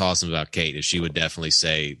this is what's awesome about Kate, is she would definitely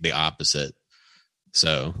say the opposite.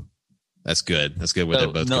 So that's good. That's good when they're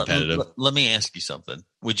both competitive. Let me ask you something.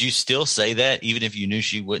 Would you still say that even if you knew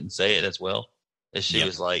she wouldn't say it as well? As she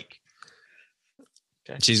was like,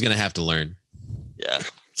 okay. She's going to have to learn. Yeah.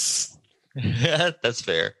 That's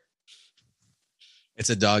fair. It's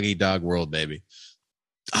a dog eat dog world, baby.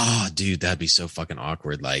 Oh, dude, that'd be so fucking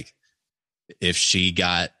awkward. Like if she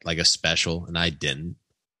got like a special and I didn't.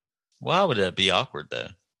 Why would that be awkward though?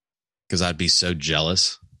 Because I'd be so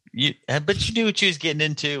jealous. But you knew what you was getting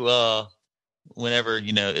into whenever,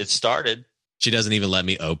 it started. She doesn't even let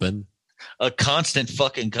me open. A constant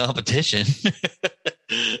fucking competition.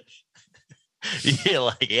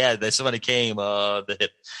 Somebody came that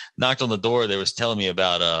knocked on the door. They was telling me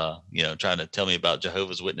about trying to tell me about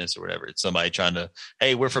Jehovah's Witness or whatever. It's somebody trying to,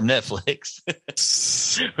 hey, we're from Netflix.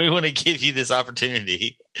 We want to give you this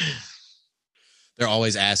opportunity. They're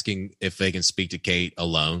always asking if they can speak to Kate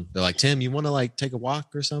alone. They're like, Tim, you want to like take a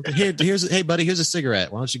walk or something? Hey buddy, here's a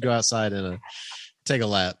cigarette. Why don't you go outside and take a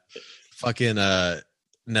lap? Fucking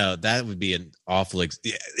no, that would be an awful.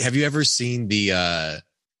 Have you ever seen the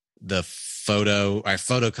photo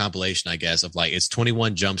compilation, I guess, of like, it's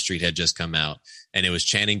 21 Jump Street had just come out and it was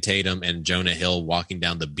Channing Tatum and Jonah Hill walking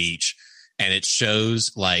down the beach, and it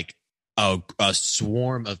shows like a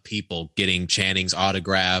swarm of people getting Channing's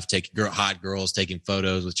autograph, taking hot girls taking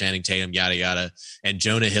photos with Channing Tatum, yada yada, and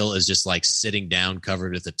Jonah Hill is just like sitting down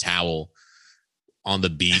covered with a towel on the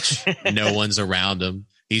beach. No one's around him.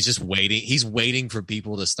 He's just waiting. He's waiting for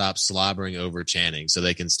people to stop slobbering over Channing so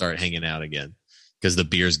they can start hanging out again, because the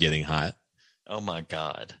beer's getting hot. Oh my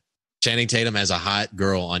God. Channing Tatum has a hot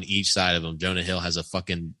girl on each side of him. Jonah Hill has a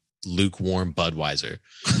fucking lukewarm Budweiser.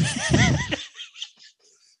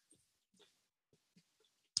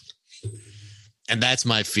 And that's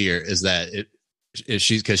my fear, is that if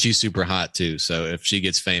she's super hot too. So if she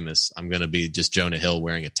gets famous, I'm going to be just Jonah Hill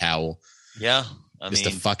wearing a towel. Yeah. Just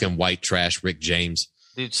a fucking white trash Rick James.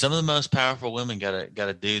 Dude, some of the most powerful women got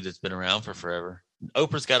a dude that's been around for forever.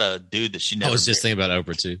 Oprah's got a dude that she never. I was just thinking about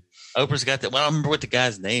Oprah too. Oprah's got that. Well, I don't remember what the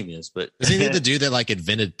guy's name is, but isn't he the dude that like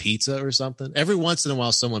invented pizza or something? Every once in a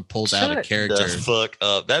while, someone pulls out a character. The fuck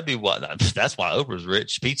up. That'd be what. That's why Oprah's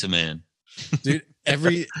rich. Pizza man. Dude,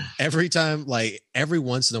 every time, like every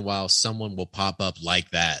once in a while, someone will pop up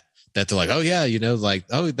like that. That they're like, oh yeah, you know, like,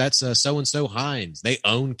 oh, that's so and so Heinz. They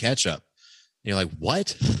own ketchup. And you're like,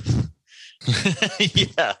 what?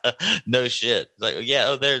 Yeah, no shit. Like, yeah,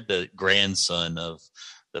 oh, they're the grandson of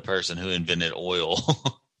the person who invented oil.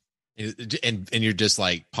 and you're just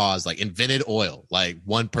like, pause, like invented oil. Like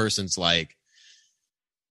one person's like,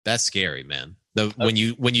 that's scary, man. When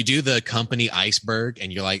you do the company iceberg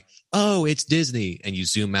and you're like, oh, it's Disney, and you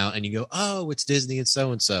zoom out and you go, oh, it's Disney and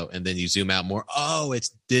so, and then you zoom out more, oh,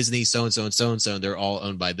 it's Disney, so and so, and they're all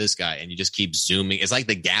owned by this guy, and you just keep zooming. It's like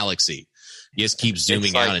the galaxy. You just keep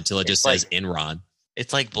zooming out until it just says Enron.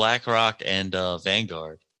 It's like BlackRock and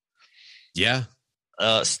Vanguard. Yeah.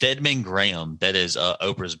 Stedman Graham, that is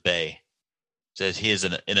Oprah's bae, says he is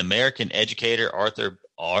an American educator,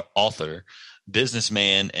 author,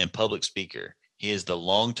 businessman, and public speaker. He is the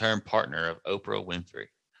long-term partner of Oprah Winfrey.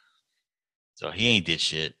 So he ain't did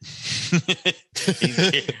shit.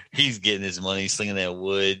 he's getting his money, slinging that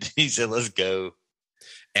wood. He said, let's go.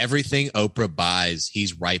 Everything Oprah buys,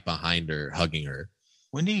 he's right behind her, hugging her.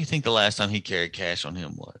 When do you think the last time he carried cash on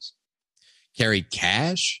him was? Carried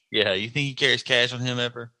cash? Yeah, you think he carries cash on him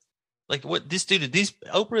ever? Like what this dude,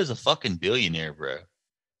 Oprah is a fucking billionaire, bro.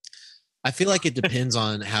 I feel like it depends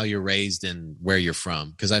on how you're raised and where you're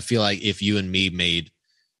from. Because I feel like if you and me made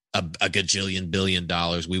a gajillion $billion,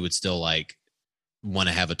 we would still like want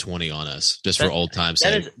to have a 20 on us just for old time's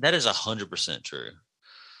sake. That is 100% true.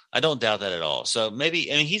 I don't doubt that at all. So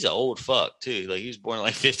maybe, I mean, he's an old fuck too. Like he was born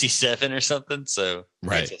like 57 or something. So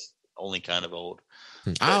right, that's only kind of old.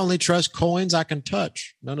 I only trust coins I can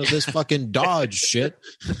touch. None of this fucking Dodge shit.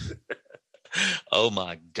 Oh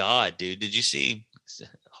my God, dude! Did you see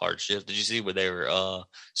hard shift? Did you see where they were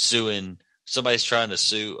suing? Somebody's trying to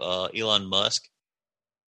sue Elon Musk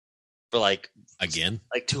for like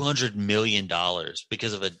 $200 million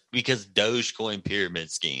because Dogecoin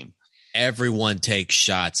pyramid scheme. Everyone takes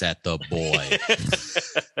shots at the boy.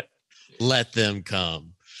 Let them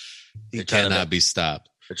come. He cannot be stopped.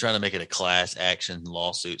 They're trying to make it a class action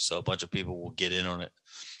lawsuit, so a bunch of people will get in on it.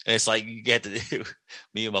 And it's like you get to.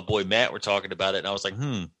 Me and my boy Matt were talking about it, and I was like,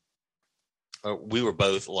 Or we were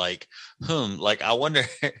both like, Like I wonder,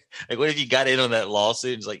 like, what if you got in on that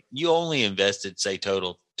lawsuit? It's like you only invested, say,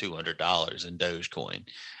 total $200 in Dogecoin,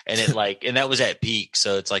 and it like, and that was at peak,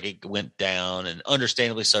 so it's like it went down, and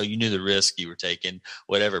understandably so. You knew the risk you were taking,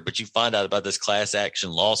 whatever. But you find out about this class action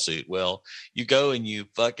lawsuit. Well, you go and you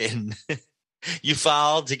fucking. You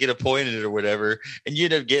filed to get appointed or whatever, and you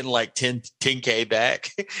end up getting like 10K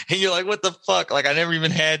back. And you're like, what the fuck? Like, I never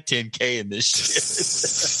even had 10K in this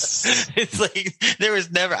shit. It's like,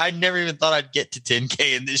 I never even thought I'd get to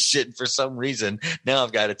 10K in this shit. And for some reason, now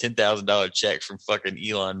I've got a $10,000 check from fucking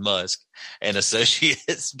Elon Musk and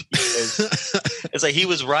associates. Because it's like, he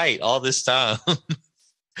was right all this time.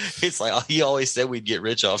 It's like, he always said we'd get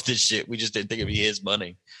rich off this shit. We just didn't think it'd be his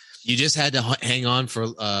money. You just had to hang on for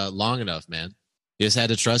long enough, man. You just had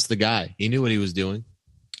to trust the guy. He knew what he was doing.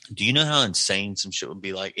 Do you know how insane some shit would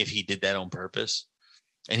be like if he did that on purpose?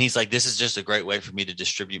 And he's like, this is just a great way for me to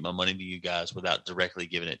distribute my money to you guys without directly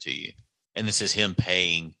giving it to you. And this is him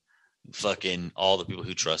paying fucking all the people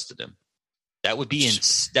who trusted him. That would be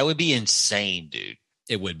insane, dude.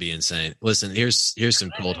 It would be insane. Listen, here's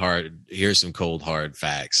some cold hard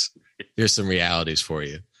facts. Here's some realities for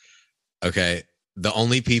you. Okay. The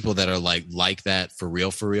only people that are like that for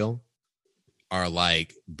real are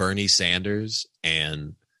like Bernie Sanders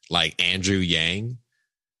and like Andrew Yang,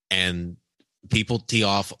 and people tee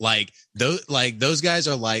off like those guys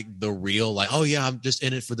are like the real, like, oh yeah, I'm just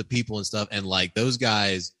in it for the people and stuff. And like those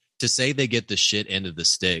guys, to say they get the shit end of the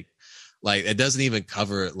stick, like it doesn't even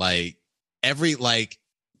cover like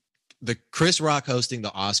the Chris Rock hosting the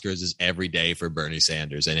Oscars is every day for Bernie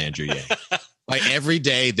Sanders and Andrew Yang. Like every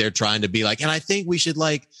day they're trying to be like, and I think we should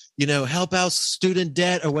like, help out student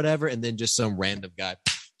debt or whatever. And then just some random guy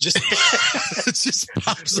just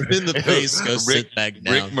pops him in the face, goes sit back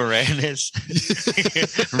down. Rick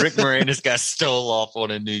Moranis got stole off on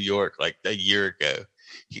in New York like a year ago.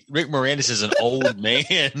 Rick Moranis is an old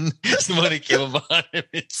man. Somebody came behind him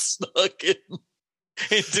and snuck him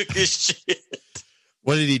and took his shit.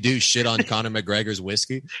 What did he do? Shit on Conor McGregor's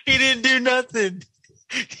whiskey? He didn't do nothing.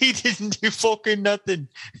 He didn't do fucking nothing.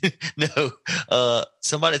 No.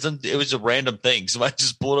 It was a random thing. Somebody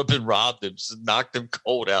just pulled up and robbed him, just knocked him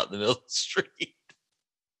cold out in the middle of the street.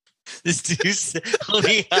 This dude said,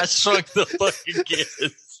 honey, I shrunk the fucking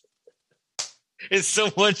kids. And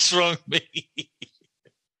someone shrunk me.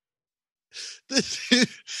 The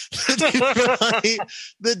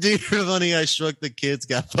dude from Honey, I Shrunk the Kids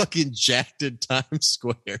got fucking jacked in Times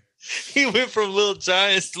Square. He went from little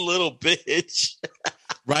giants to little bitch.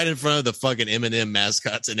 Right in front of the fucking M&M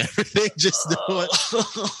mascots and everything. Just no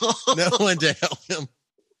one to help him.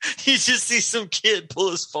 You just see some kid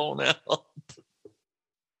pull his phone out.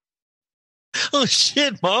 Oh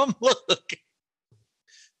shit, Mom, look.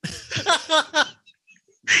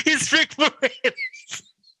 It's Rick Moranis.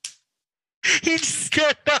 He just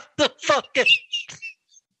got out the fucking.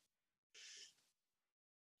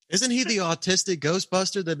 Isn't he the autistic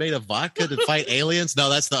Ghostbuster that made a vodka to fight aliens? No,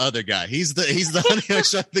 that's the other guy. He's the Honey, I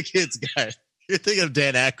Shrunk the Kids guy. You're thinking of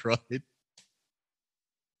Dan Aykroyd.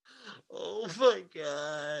 Oh my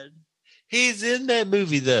god, he's in that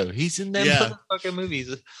movie though. He's in that motherfucking movie.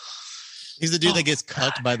 He's the dude that gets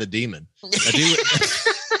cucked by the demon.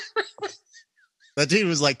 That dude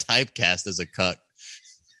was like typecast as a cuck.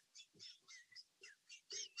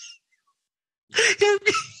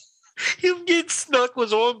 Him getting snuck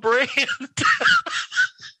was on brand.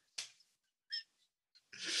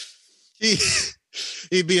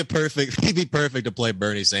 He'd be perfect to play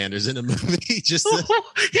Bernie Sanders in a movie. He's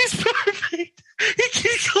perfect. He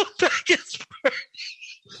can go back as Bernie.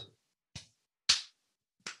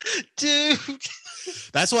 Dude.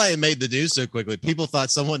 That's why it made the news so quickly. People thought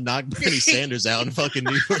someone knocked Bernie Sanders out in fucking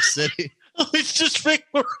New York City. Oh, it's just Rick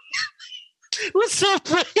Moranis. What's up,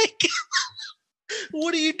 Rick?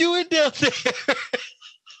 What are you doing down there?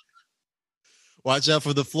 Watch out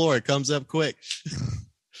for the floor. It comes up quick.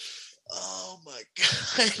 Oh, my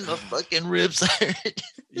God. My fucking ribs hurt.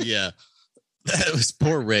 Yeah. That was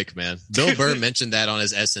poor Rick, man. Bill Burr mentioned that on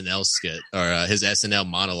his SNL skit or his SNL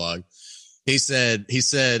monologue. He said,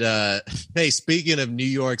 hey, speaking of New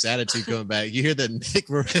York's attitude coming back, you hear that Nick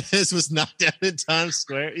Moranis was knocked out in Times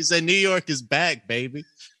Square? He said, New York is back, baby.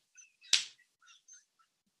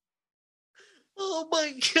 Oh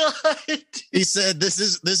my God. He said, this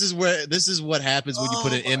is what happens when you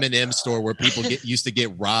put an M&M store where people used to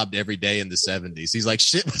get robbed every day in the 70s. He's like,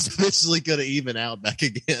 shit was eventually going to even out back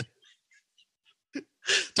again.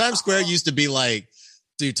 Times Square used to be like,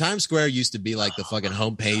 dude, Times Square used to be like the fucking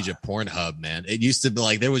homepage of Pornhub, man. It used to be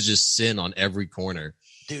like there was just sin on every corner.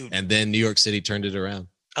 Dude. And then New York City turned it around.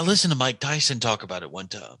 I listened to Mike Tyson talk about it one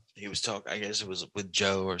time. He was talking, I guess it was with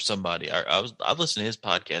Joe or somebody. I've listened to his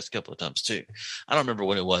podcast a couple of times too. I don't remember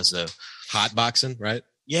when it was though. Hot boxing, right?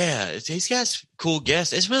 Yeah, he's got cool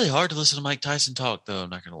guests. It's really hard to listen to Mike Tyson talk though. I'm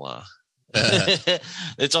not gonna lie.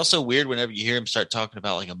 It's also weird whenever you hear him start talking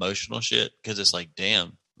about like emotional shit because it's like,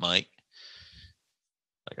 damn, Mike.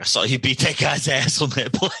 Like I saw you beat that guy's ass on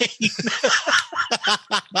that plane.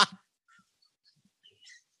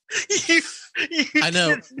 I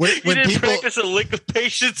know when people practice a lick of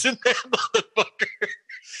patience in that motherfucker.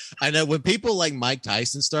 I know when people like Mike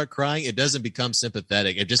Tyson start crying, it doesn't become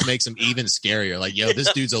sympathetic. It just makes him even scarier. Like, yo,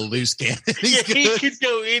 this dude's a loose cannon. He could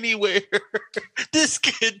go anywhere. This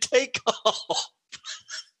could take off.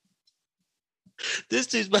 This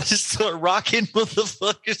dude's about to start rocking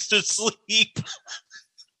motherfuckers to sleep.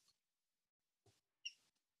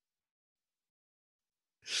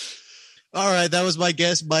 All right, that was my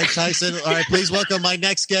guest, Mike Tyson. All right, please welcome my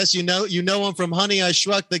next guest. You know him from Honey, I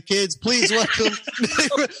Shrunk the Kids. Please welcome.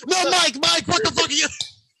 No, Mike, what the fuck are you?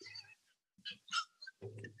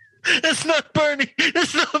 It's not Bernie.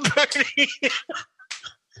 It's not Bernie.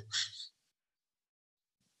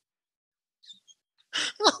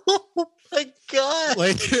 Oh my God.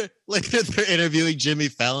 Later they're interviewing Jimmy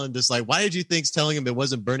Fallon, just like, why did you think telling him it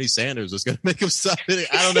wasn't Bernie Sanders was going to make him stop it?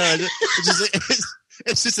 I don't know.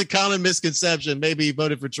 It's just a common misconception. Maybe he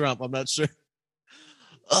voted for Trump. I'm not sure.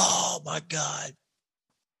 Oh my God.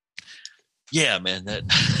 Yeah, man. That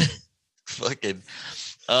fucking.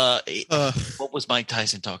 What was Mike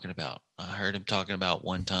Tyson talking about? I heard him talking about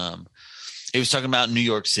one time. He was talking about New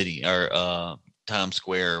York City or Times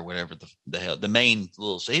Square or whatever the hell. The main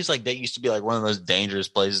little. He's like, that used to be like one of those dangerous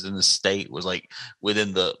places in the state. Was like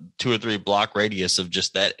within the 2 or 3 block radius of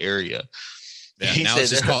just that area. Yeah,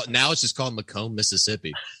 now it's just called Macomb,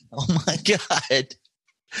 Mississippi. Oh my God,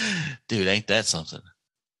 dude, ain't that something?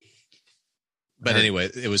 But anyway,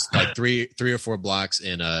 it was like three or four blocks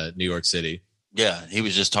in New York City. Yeah, he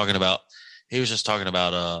was just talking about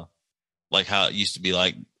like how it used to be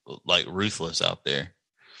like ruthless out there.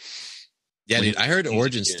 Yeah, dude, I heard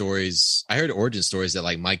origin stories. I heard origin stories that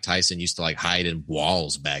like Mike Tyson used to like hide in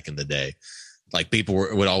walls back in the day. Like people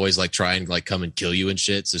would always like try and like come and kill you and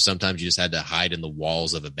shit. So sometimes you just had to hide in the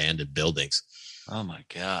walls of abandoned buildings. Oh my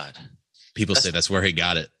God. People say that's where he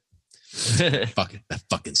got it. That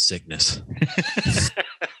fucking sickness.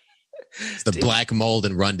 It's the black mold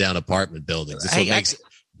and rundown apartment buildings. That's what makes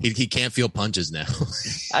he can't feel punches now.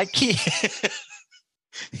 I can't.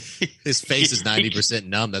 His face is 90%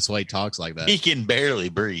 numb. That's why he talks like that. He can barely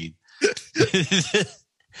breathe.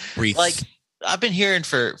 Breathe. Like I've been hearing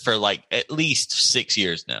for like at least 6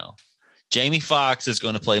 years now. Jamie Foxx is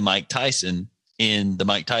going to play Mike Tyson in the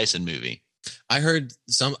Mike Tyson movie. I heard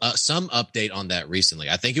some update on that recently.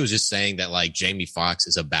 I think it was just saying that like Jamie Foxx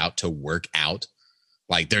is about to work out.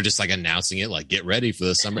 Like they're just like announcing it, like get ready for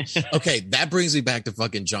the summer. Okay, that brings me back to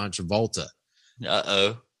fucking John Travolta.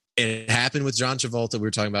 Uh-oh. It happened with John Travolta. We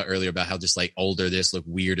were talking about earlier about how just like older this look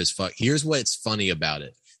weird as fuck. Here's what's funny about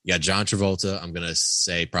it. You got John Travolta. I'm gonna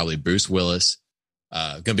say probably Bruce Willis.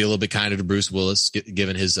 Gonna be a little bit kinder to Bruce Willis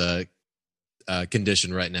given his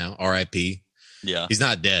condition right now. R.I.P. Yeah, he's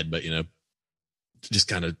not dead, but you know, just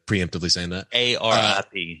kind of preemptively saying that.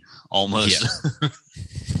 A.R.I.P. Almost, yeah.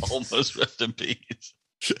 Almost rest in peace.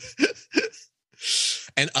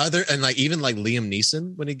 And like even like Liam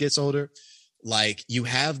Neeson when he gets older, like you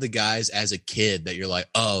have the guys as a kid that you're like,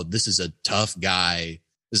 oh, this is a tough guy.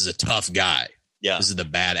 This is a tough guy. Yeah. This is the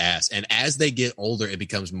badass. And as they get older, it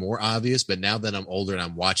becomes more obvious. But now that I'm older and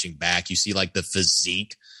I'm watching back, you see like the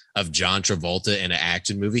physique of John Travolta in an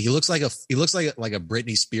action movie. He looks like a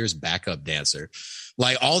Britney Spears backup dancer.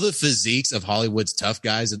 Like all the physiques of Hollywood's tough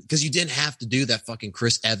guys, because you didn't have to do that fucking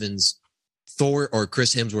Chris Evans Thor or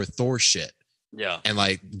Chris Hemsworth Thor shit. Yeah. And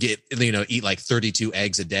like eat like 32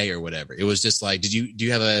 eggs a day or whatever. It was just like, do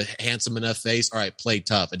you have a handsome enough face? All right, play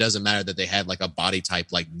tough. It doesn't matter that they had like a body type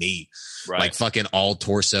like me, right? Like fucking all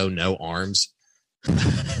torso, no arms,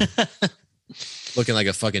 looking like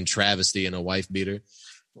a fucking travesty in a wife beater.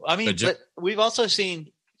 I mean, but we've also seen.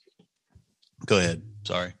 Go ahead.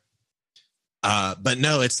 Sorry. But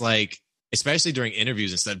no, it's like, especially during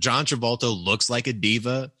interviews and stuff, John Travolta looks like a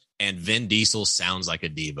diva. And Vin Diesel sounds like a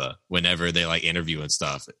diva whenever they like interview and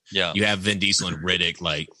stuff. Yeah. You have Vin Diesel and Riddick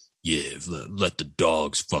like, yeah, let the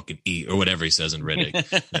dogs fucking eat or whatever he says in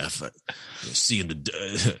Riddick. Seeing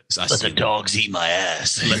the let the dogs eat my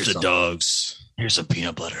ass. Let the dogs. Here's some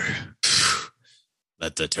peanut butter.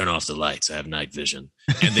 Turn off the lights. I have night vision.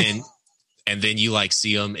 And then you like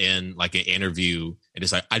see him in like an interview and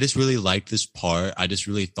it's like, I just really liked this part. I just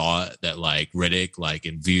really thought that like Riddick like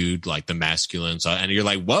imbued like the masculine side. And you're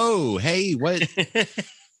like, whoa, hey,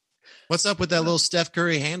 what's up with that little Steph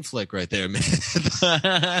Curry hand flick right there, man?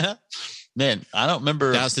 Man, I don't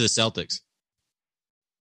remember. That was to the Celtics.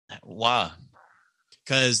 Why?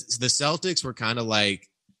 Because the Celtics were kind of like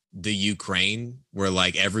the Ukraine, where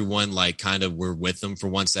like everyone like kind of were with them for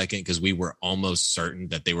 1 second because we were almost certain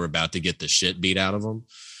that they were about to get the shit beat out of them.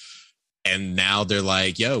 And now they're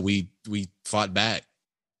like, yo, we fought back.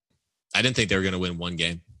 I didn't think they were going to win one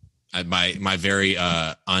game. My very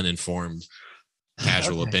uninformed,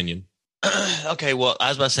 casual opinion. Okay, well, I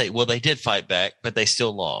was about to say, well, they did fight back, but they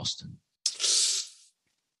still lost.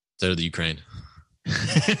 So did the Ukraine.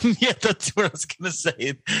 Yeah, that's what I was going to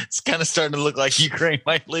say. It's kind of starting to look like Ukraine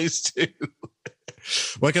might lose too.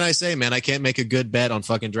 What can I say, man? I can't make a good bet on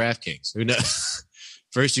fucking DraftKings. Who knows?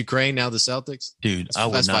 First Ukraine, now the Celtics. Dude,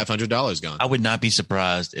 that's $500 gone. I would not be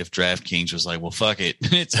surprised if DraftKings was like, well, fuck it.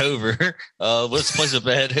 It's over. Let's place a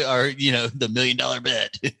bet, or, the $1 million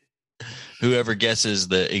bet. Whoever guesses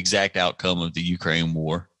the exact outcome of the Ukraine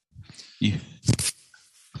war.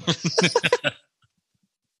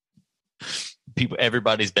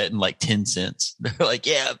 Everybody's betting like 10 cents. They're like,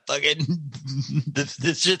 yeah, fucking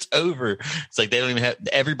this shit's over. It's like they don't even have,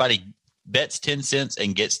 everybody bets 10 cents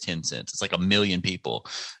and gets 10 cents. It's like 1 million people.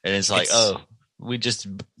 And it's like, we just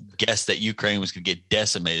guessed that Ukraine was going to get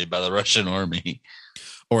decimated by the Russian army.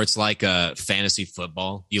 Or it's like fantasy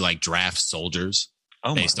football. You like draft soldiers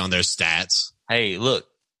based on their stats. Hey, look,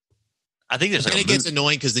 I think there's it gets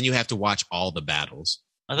annoying because then you have to watch all the battles.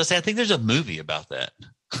 I was going to say, I think there's a movie about that.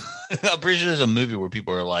 I'm pretty sure there's a movie where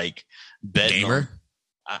people are like betting. Gamer?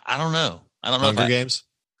 I don't know. I don't know. Hunger Games?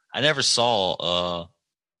 I never saw.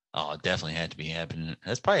 It definitely had to be happening.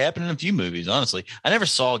 That's probably happened in a few movies, honestly. I never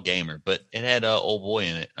saw Gamer, but it had Old Boy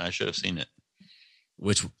in it. I should have seen it.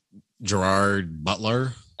 Which, Gerard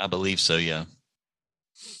Butler? I believe so, yeah.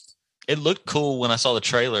 It looked cool when I saw the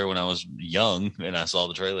trailer when I was young and I saw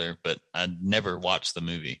the trailer, but I never watched the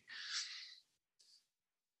movie.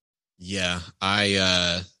 Yeah,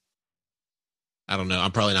 I don't know.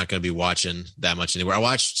 I'm probably not going to be watching that much anymore.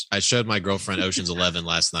 I showed my girlfriend Ocean's 11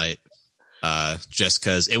 last night, just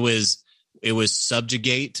because it was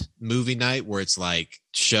Subjugate movie night, where it's like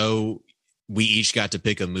we each got to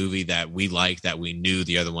pick a movie that we liked that we knew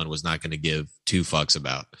the other one was not going to give two fucks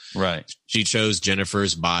about. Right. She chose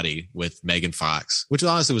Jennifer's Body with Megan Fox, which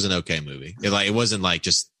honestly was an okay movie. It wasn't like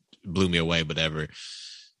just blew me away, whatever.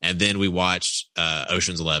 And then we watched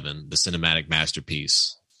Ocean's 11, the cinematic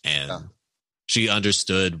masterpiece, and she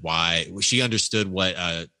understood what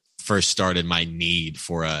first started my need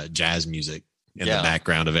for jazz music in the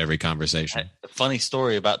background of every conversation. A funny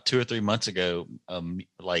story, about 2 or 3 months ago,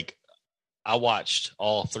 I watched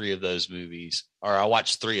all 3 of those movies, or I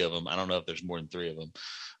watched 3 of them. I don't know if there's more than 3 of them,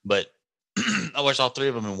 but I watched all 3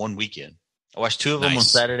 of them in one weekend. I watched 2 of them on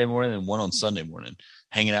Saturday morning and 1 on Sunday morning,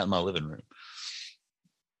 hanging out in my living room.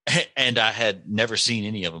 And I had never seen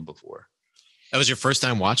any of them before. That was your first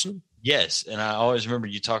time watching them? Yes. And I always remember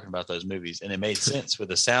you talking about those movies, and it made sense with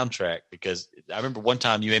the soundtrack, because I remember one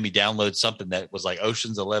time you made me download something that was like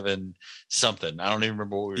Ocean's 11 something. I don't even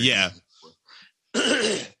remember what we were using.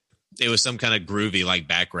 It was some kind of groovy like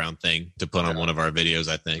background thing to put on one of our videos,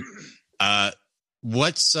 I think.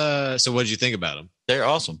 So what did you think about them? They're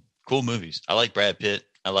awesome. Cool movies. I like Brad Pitt.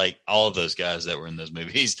 I like all of those guys that were in those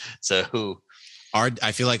movies. So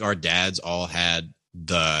I feel like our dads all had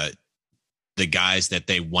the guys that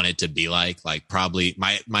they wanted to be like probably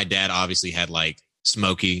my dad obviously had like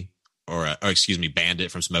Smokey or excuse me, Bandit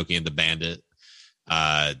from Smokey and the Bandit.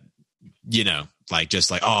 Like just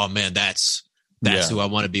like, oh man, that's who I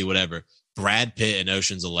want to be, whatever. Brad Pitt in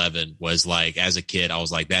Ocean's 11 was like, as a kid, I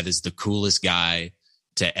was like, that is the coolest guy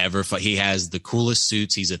to ever. He has the coolest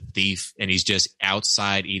suits. He's a thief, and he's just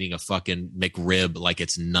outside eating a fucking McRib like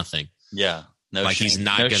it's nothing. Yeah. No, like shame. He's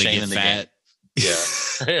not going to get fat.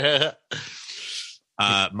 Yeah.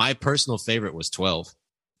 My personal favorite was 12.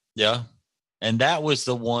 Yeah. And that was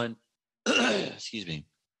the one, excuse me.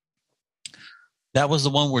 That was the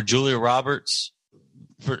one where Julia Roberts,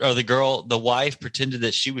 the wife pretended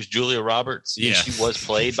that she was Julia Roberts. And she was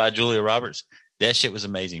played by Julia Roberts. That shit was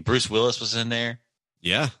amazing. Bruce Willis was in there.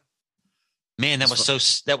 Yeah. Man, that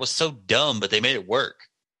was so dumb, but they made it work.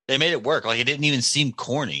 Like, it didn't even seem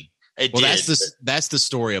corny. That's the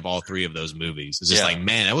story of all 3 of those movies. It's just like,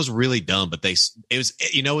 man, that was really dumb, but it was,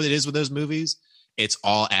 you know what it is with those movies? It's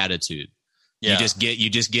all attitude. Yeah. You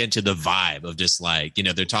just get into the vibe of just like,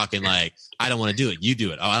 they're talking like, I don't want to do it. You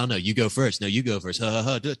do it. Oh, I don't know. You go first. No, you go first.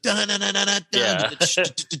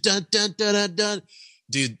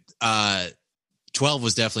 Dude, 12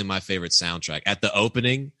 was definitely my favorite soundtrack. At the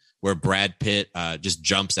opening, where Brad Pitt just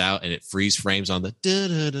jumps out and it freeze frames on the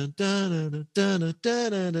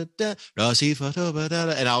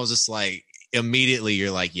and I was just like, immediately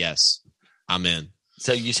you're like, yes, I'm in.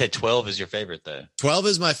 So you said 12 is your favorite, though. 12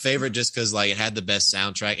 is my favorite just because like it had the best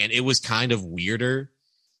soundtrack and it was kind of weirder,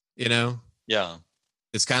 Yeah.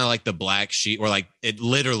 It's kind of like the black sheep, or like it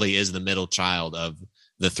literally is the middle child of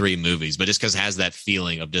the 3 movies, but just because it has that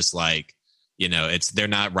feeling of just like, they're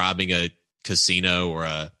not robbing a casino or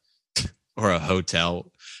a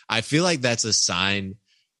hotel. I feel like that's a sign.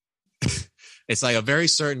 It's like a very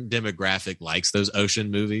certain demographic likes those ocean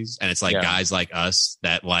movies, and it's like guys like us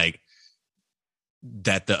that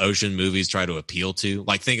the ocean movies try to appeal to.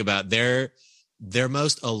 Like, think about their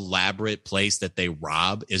most elaborate place that they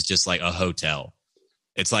rob is just like a hotel.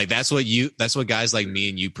 It's like that's what guys like me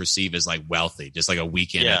and you perceive as like wealthy, just like a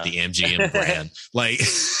weekend at the MGM Grand. Like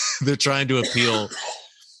they're trying to appeal.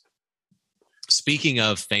 Speaking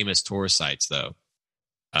of famous tourist sites, though,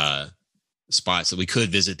 spots that we could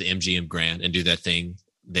visit the MGM Grand and do that thing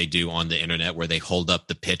they do on the internet where they hold up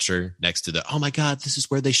the picture next to oh my God, this is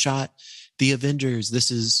where they shot the Avengers.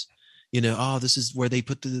 This is, this is where they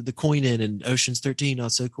put the coin in Ocean's 13. Oh,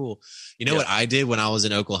 it's so cool. What I did when I was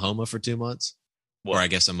in Oklahoma for 2 months, or I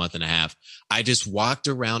guess a month and a half? I just walked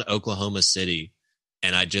around Oklahoma City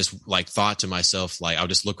and I just like thought to myself, like, I'll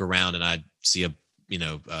just look around and I'd see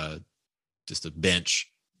just a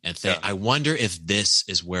bench and think, I wonder if this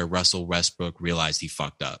is where Russell Westbrook realized he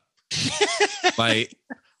fucked up.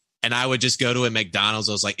 And I would just go to a McDonald's.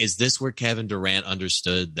 I was like, is this where Kevin Durant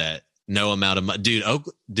understood that no amount of money,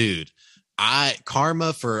 dude,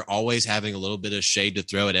 karma for always having a little bit of shade to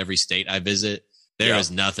throw at every state I visit. There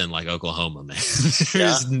is nothing like Oklahoma, man.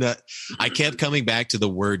 I kept coming back to the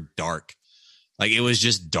word dark. Like, it was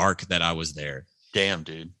just dark that I was there. Damn,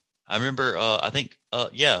 dude. I remember, I think,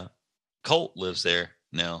 Colt lives there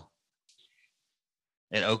now.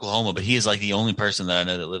 in Oklahoma, but he is like the only person that I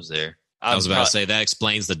know that lives there. I was about to say that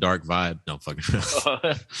explains the dark vibe. No fucking.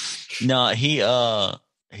 No, he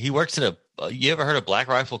works at a. You ever heard of Black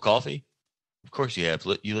Rifle Coffee? Of course you have.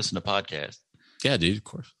 You listen to podcasts. Yeah, dude. Of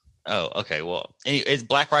course. Oh, okay. Well, it's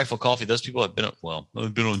Black Rifle Coffee. Those people have been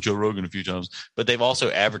I've been on Joe Rogan a few times, but they've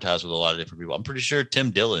also advertised with a lot of different people. I'm pretty sure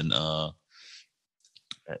Tim Dillon,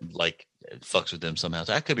 like fucks with them somehow.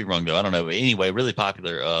 So I could be wrong though. I don't know. But anyway, really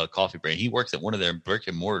popular coffee brand. He works at one of their brick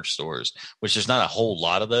and mortar stores, which there's not a whole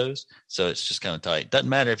lot of those. So it's just kind of tight. Doesn't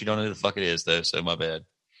matter if you don't know who the fuck it is though. So my bad.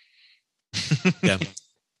 Yeah.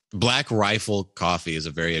 Black Rifle Coffee is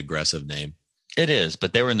a very aggressive name. It is,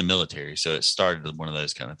 but they were in the military, so it started with one of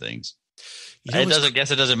those kind of things. You know, I guess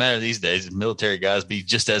it doesn't matter these days. Military guys be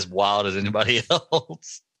just as wild as anybody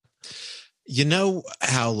else. You know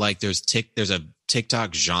how like there's a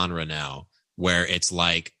TikTok genre now where it's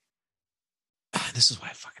like, this is why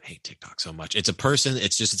I fucking hate TikTok so much. It's a person,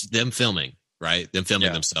 it's them filming, right? Them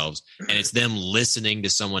filming themselves, and it's them listening to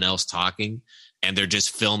someone else talking, and they're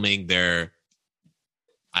just filming their.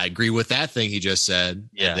 I agree with that thing he just said.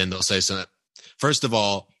 Yeah. And then they'll say something. First of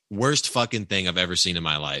all, worst fucking thing I've ever seen in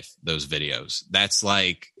my life, those videos. That's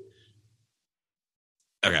like,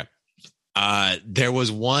 okay. There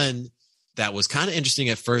was one that was kind of interesting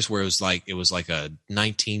at first where it was like a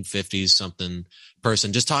 1950s something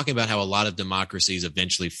person just talking about how a lot of democracies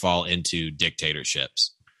eventually fall into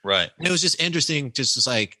dictatorships. Right. And it was just interesting just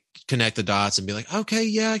like connect the dots and be like, okay,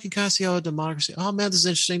 yeah, I can kind of see how a democracy. Oh man, this is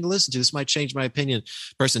interesting to listen to. This might change my opinion.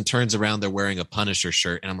 Person turns around, they're wearing a Punisher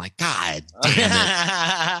shirt, and I'm like, God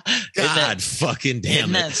damn it. God fucking damn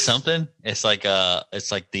isn't it. That something? It's like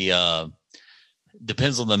the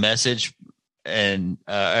depends on the message, and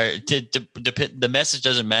the message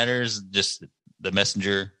doesn't matter. Is just the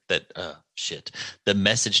messenger that the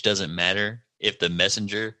message doesn't matter if the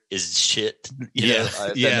messenger is shit. You know, if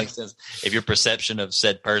that makes sense. If your perception of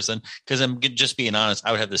said person, because I'm just being honest,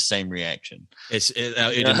 I would have the same reaction. It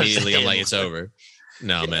immediately I'm like, it's over.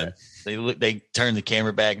 No, man. They turn the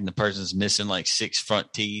camera back and the person's missing like 6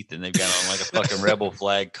 front teeth, and they've got on like a fucking rebel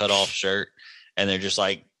flag cut off shirt, and they're just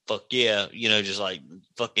like, fuck yeah, you know, just like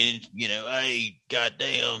fucking, you know, hey,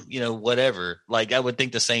 goddamn, you know, whatever. Like I would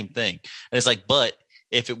think the same thing. And it's like, but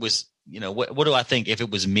if it was, you know, what do I think if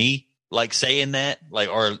it was me? Like saying that, like,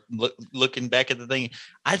 or looking back at the thing,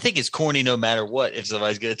 I think it's corny no matter what. If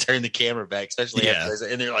somebody's going to turn the camera back, especially after,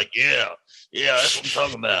 and they're like, yeah, that's what I'm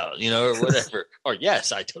talking about, you know, or whatever. Or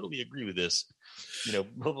yes, I totally agree with this, you know,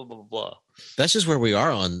 blah, blah, blah, blah. That's just where we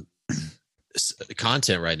are on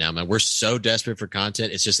content right now, man. We're so desperate for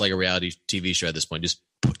content. It's just like a reality TV show at this point. Just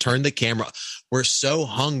turn the camera. We're so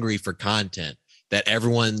hungry for content that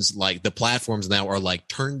everyone's like, the platforms now are like,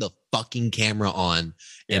 turn the fucking camera on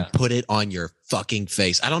and put it on your fucking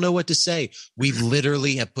face. I don't know what to say. We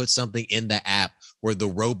literally have put something in the app where the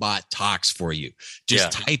robot talks for you.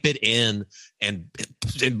 Just type it in and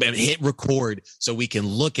hit record so we can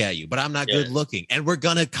look at you. But I'm not good looking. And we're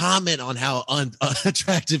going to comment on how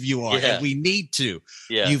unattractive you are. And we need to.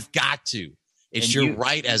 Yeah. You've got to. It's your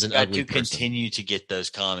right as an ugly person. Continue to get those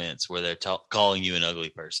comments where they're calling you an ugly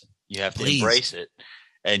person. You have to embrace it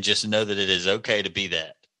and just know that it is okay to be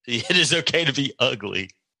that. It is okay to be ugly.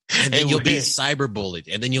 And then you'll be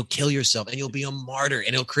cyberbullied, and then you'll kill yourself, and you'll be a martyr, and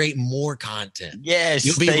it'll create more content. Yes.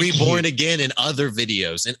 You'll be reborn again in other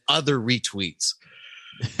videos and other retweets.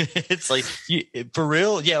 It's like, for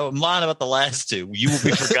real? Yeah, I'm lying about the last two. You will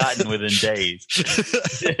be forgotten within days.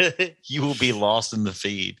 You will be lost in the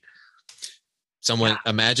feed.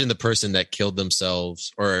 Imagine the person that killed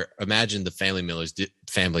themselves, or imagine the family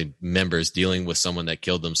members dealing with someone that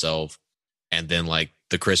killed themselves, and then like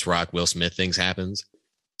the Chris Rock, Will Smith things happens.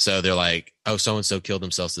 So they're like, oh, so-and-so killed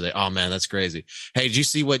themselves today. Oh man, that's crazy. Hey, did you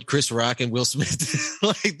see what Chris Rock and Will Smith did?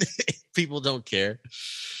 Like, people don't care.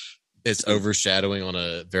 It's overshadowing on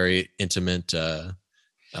a very intimate,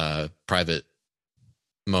 private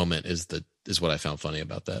moment is what I found funny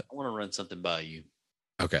about that. I want to run something by you.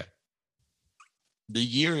 Okay. The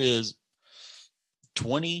year is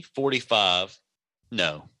 2045.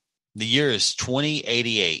 No, the year is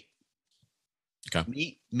 2088.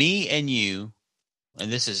 Okay. Me and you,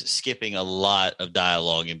 and this is skipping a lot of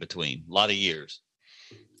dialogue in between, a lot of years.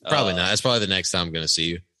 Probably not. That's probably the next time I'm going to see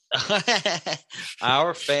you.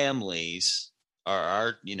 Our families,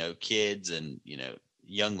 our kids and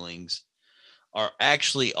younglings are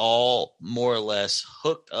actually all more or less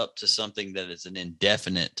hooked up to something that is an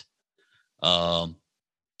indefinite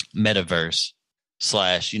metaverse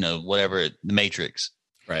 / whatever, the Matrix.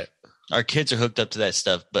 Right. Our kids are hooked up to that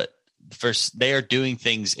stuff, but first they are doing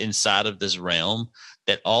things inside of this realm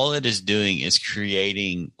that all it is doing is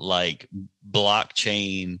creating like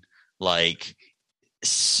blockchain like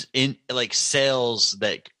in like cells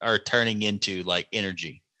that are turning into like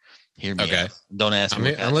energy. Hear me out. Don't ask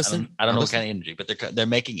me. I'm listening. I don't know what kind of energy, but they're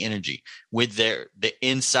making energy with the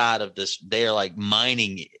inside of this. They are like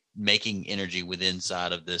making energy with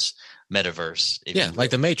inside of this metaverse. Yeah, like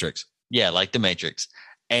the Matrix. Yeah, like the Matrix,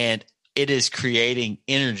 and it is creating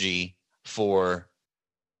energy for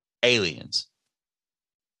aliens.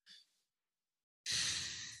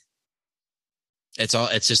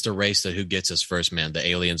 It's just a race to who gets us first, man. The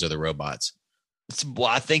aliens or the robots. Well,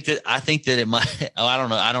 I think that it might. Oh, I don't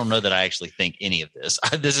know. I don't know that I actually think any of this.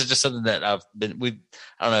 This is just something that I don't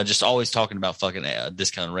know. Just always talking about fucking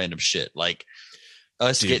this kind of random shit, like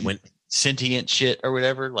us getting sentient shit or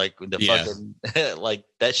whatever. Like the fucking like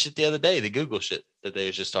that shit the other day. The Google shit that they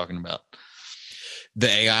was just talking about. The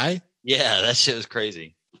AI. Yeah, that shit was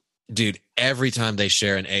crazy, dude. Every time they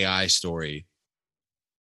share an AI story,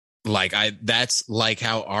 that's like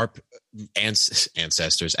how our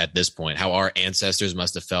ancestors at this point, how our ancestors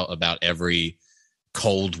must have felt about every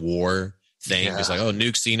Cold War thing. Yeah. It's like, oh,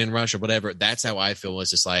 nuke seen in Russia, whatever. That's how I feel.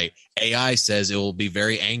 It's just like AI says it will be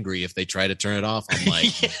very angry if they try to turn it off. I'm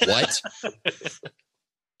like, what?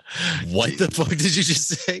 What the fuck did you just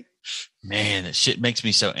say? Man, that shit makes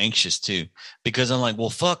me so anxious too, because I'm like, well,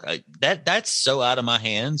 fuck, that's so out of my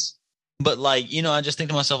hands. But like, I just think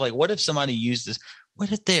to myself, like, what if somebody used this?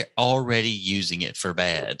 What if they're already using it for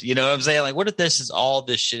bad? You know what I'm saying? Like, what if this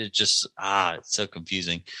shit is just, it's so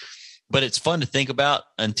confusing. But it's fun to think about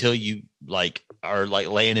until you like are like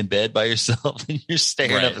laying in bed by yourself and you're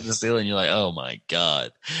staring up at the ceiling. You're like, oh my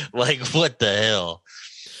God, like what the hell?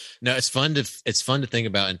 No, it's fun to think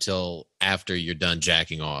about until after you're done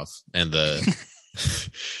jacking off and the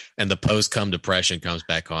and the post-cum depression comes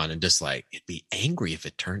back on, and just like, it'd be angry if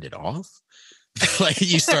it turned it off. Like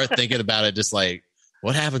you start thinking about it, just like,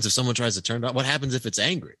 what happens if someone tries to turn it off? What happens if it's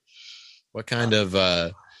angry? What kind of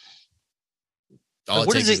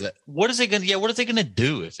what is it gonna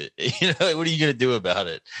do if it, what are you gonna do about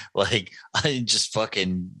it? Like,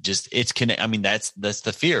 it's connect. I mean, that's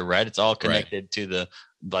the fear, right? It's all connected to the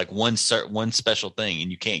like one special thing,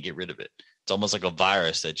 and you can't get rid of it. It's almost like a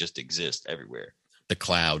virus that just exists everywhere. The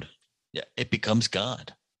cloud. Yeah, it becomes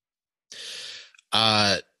God.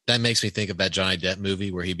 That makes me think of that Johnny Depp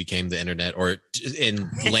movie where he became the internet, or in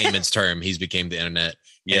layman's term, he's became the internet.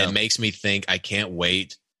 Yeah. And it makes me think, I can't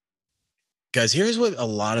wait. Because here's what a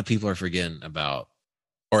lot of people are forgetting about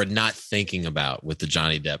or not thinking about with the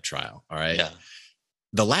Johnny Depp trial. All right. Yeah.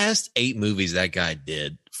 The last 8 movies that guy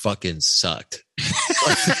did fucking sucked.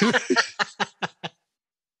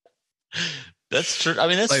 That's true. I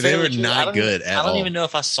mean, that's like, they were not good at all. I don't even know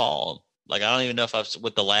if I saw, like, I don't even know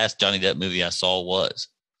what the last Johnny Depp movie I saw was.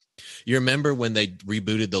 You remember when they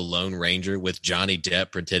rebooted The Lone Ranger with Johnny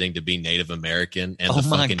Depp pretending to be Native American and the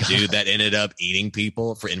fucking dude that ended up eating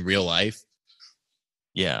people in real life?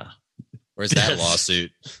 Yeah. Where's that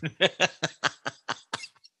lawsuit?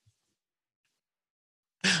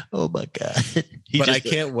 Oh my God. I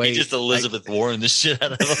can't wait. He just Elizabeth Warren the shit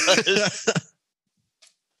out of us.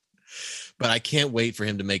 But I can't wait for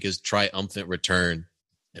him to make his triumphant return,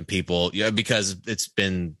 and people, because it's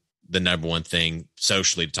been the number one thing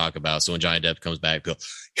socially to talk about. So when Johnny Depp comes back, people,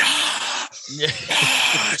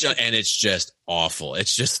 and it's just awful.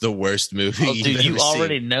 It's just the worst movie. Oh, dude, you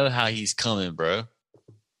already know how he's coming, bro.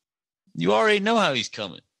 You already know how he's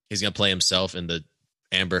coming. He's gonna play himself in the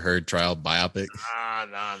Amber Heard trial biopic.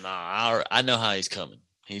 No. I know how he's coming.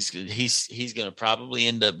 He's gonna probably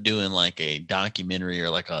end up doing like a documentary or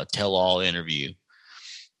like a tell-all interview.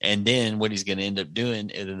 And then what he's going to end up doing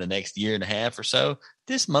in the next year and a half or so,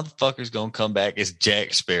 this motherfucker's going to come back as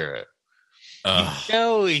Jack Sparrow.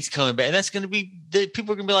 He's coming back. And that's going to be,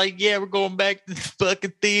 people are going to be like, yeah, we're going back to the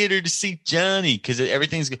fucking theater to see Johnny. Because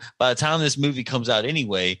everything's, by the time this movie comes out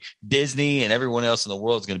anyway, Disney and everyone else in the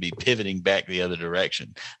world is going to be pivoting back the other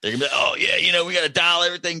direction. They're going to be like, oh yeah, we got to dial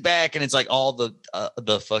everything back. And it's like all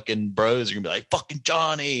the fucking bros are going to be like, fucking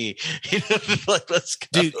Johnny. Like, let's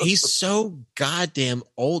go. Dude, he's so goddamn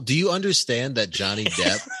old. Do you understand that Johnny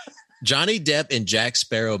Depp in Jack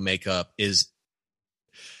Sparrow makeup is,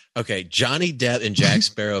 okay, Johnny Depp and Jack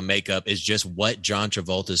Sparrow makeup is just what John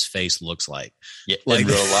Travolta's face looks like. Yeah, like, in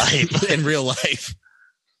real life. In real life.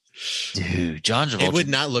 Dude, John Travolta. It would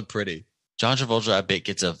not look pretty. John Travolta, I bet,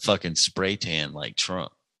 gets a fucking spray tan like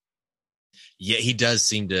Trump. Yeah, he does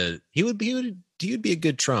seem to. He would be a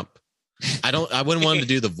good Trump. I wouldn't want him to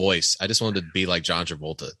do the voice. I just wanted to be like John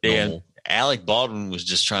Travolta. Damn. Alec Baldwin was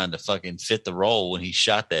just trying to fucking fit the role when he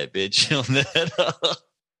shot that bitch on that.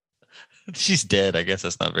 She's dead. I guess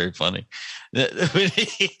that's not very funny.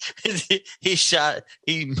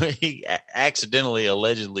 He accidentally,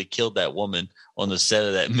 allegedly killed that woman on the set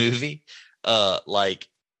of that movie. Like,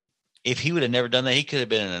 if he would have never done that, he could have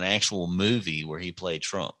been in an actual movie where he played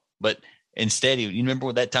Trump. But instead, you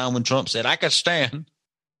remember that time when Trump said, "I could stand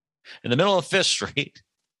in the middle of Fifth Street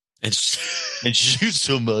and shoot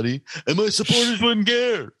somebody, and my supporters wouldn't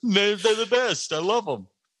care. They're the best. I love them."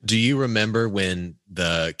 Do you remember when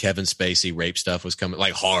the Kevin Spacey rape stuff was coming,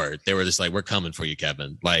 like, hard? They were just like, "We're coming for you,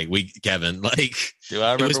 Kevin." Like, Kevin, like, do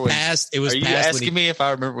I remember? It was past. It was. Are you asking me if I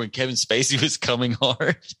remember when Kevin Spacey was coming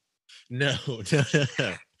hard? No.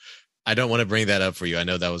 I don't want to bring that up for you. I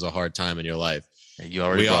know that was a hard time in your life. You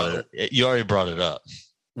already brought it up.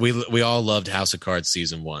 We all loved House of Cards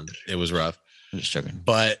season 1. It was rough. I'm just joking.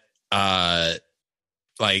 But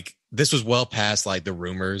like, this was well past like the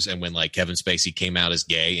rumors, and when like Kevin Spacey came out as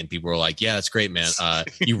gay, and people were like, "Yeah, that's great, man.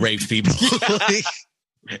 You raped people."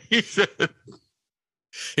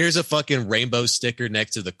 Here's a fucking rainbow sticker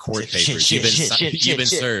next to the court papers. You've been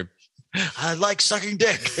served. I like sucking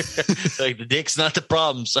dick. Like, the dick's not the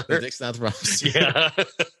problem, sir. The dick's not the problem. Yeah.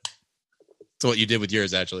 That's what you did with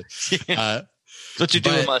yours, actually. That's what you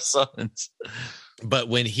do with my sons. But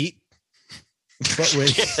when Kevin,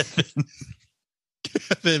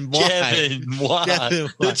 why? Kevin, why?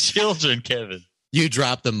 The children, Kevin. You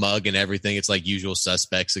drop the mug and everything. It's like Usual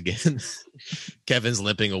Suspects again. Kevin's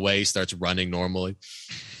limping away, starts running normally.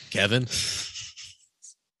 Kevin,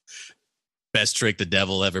 best trick the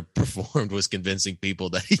devil ever performed was convincing people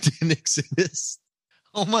that he didn't exist.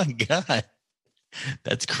 Oh my God.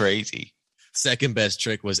 That's crazy. Second best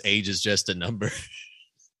trick was age is just a number.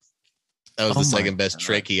 That was the second best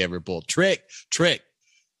trick he ever pulled. Trick.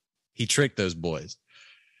 He tricked those boys.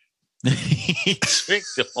 He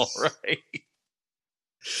tricked them, all right.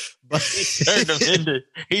 But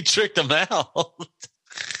he tricked them out.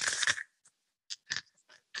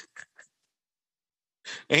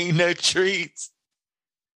 Ain't no treats.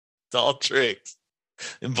 It's all tricks.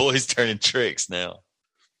 And boys turning tricks now.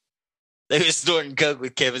 They were snorting coke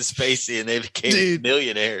with Kevin Spacey and they became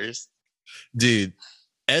millionaires. Dude,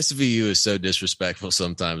 SVU is so disrespectful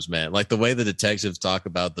sometimes, man. Like the way the detectives talk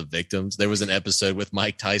about the victims. There was an episode with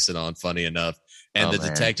Mike Tyson on, funny enough, and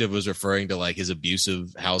detective was referring to like his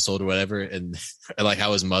abusive household or whatever, and like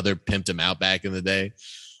how his mother pimped him out back in the day.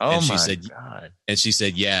 Oh, and God. And she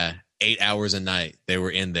said, yeah, 8 hours a night they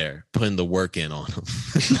were in there putting the work in on him.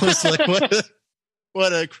 I was like,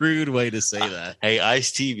 what a crude way to say that. Hey,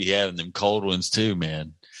 Ice-T be having them cold ones too,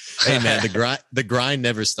 man. Hey, man, the grind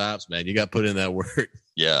never stops, man. You got to put in that work.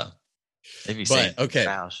 Yeah. Okay.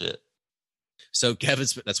 Foul shit. So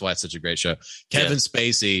that's why it's such a great show. Kevin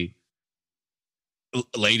Spacey,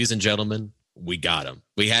 ladies and gentlemen, we got him.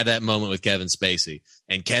 We had that moment with Kevin Spacey,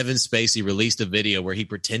 and Kevin Spacey released a video where he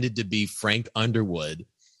pretended to be Frank Underwood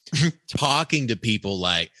talking to people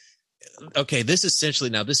like, okay, this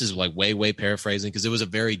is like way paraphrasing because it was a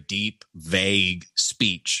very deep, vague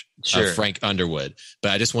speech of Frank Underwood.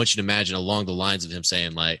 But I just want you to imagine along the lines of him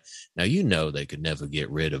saying like, now, you know, they could never get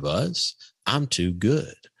rid of us. I'm too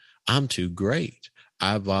good. I'm too great.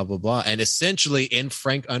 I blah, blah, blah. And essentially in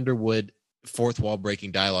Frank Underwood, fourth wall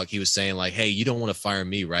breaking dialogue, he was saying like, hey, you don't want to fire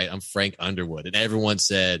me, right? I'm Frank Underwood. And everyone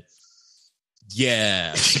said,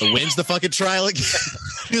 yeah. So when's the fucking trial again?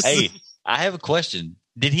 Hey, I have a question.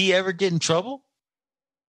 Did he ever get in trouble?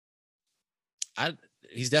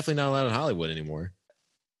 He's definitely not allowed in Hollywood anymore.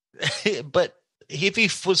 But if he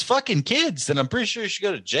was fucking kids, then I'm pretty sure he should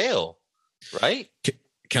go to jail, right?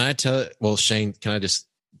 Can I tell? Well, Shane, can I just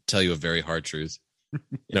tell you a very hard truth?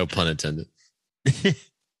 No pun intended.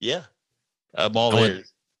 Yeah, I'm all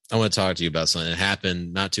ears. I want to talk to you about something that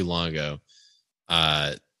happened not too long ago.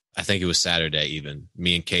 I think it was Saturday even.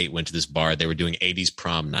 Me and Kate went to this bar. They were doing 80s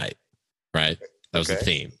prom night, right? That was the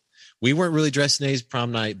theme. We weren't really dressed in 80s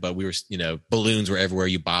prom night, but we were, balloons were everywhere.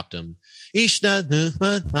 You bopped them. That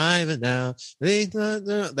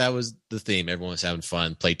was the theme. Everyone was having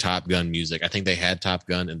fun. Play Top Gun music. I think they had Top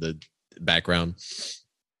Gun in the background.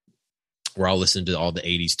 We're all listening to all the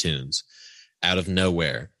 80s tunes. Out of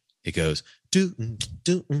nowhere, it goes, the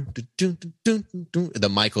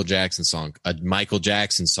Michael Jackson song. A Michael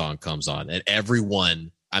Jackson song comes on, and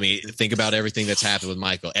everyone, think about everything that's happened with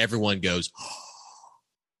Michael. Everyone goes,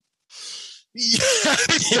 they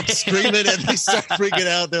start screaming and they start freaking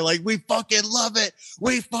out. They're like, we fucking love it.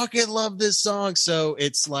 We fucking love this song. So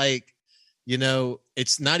it's like,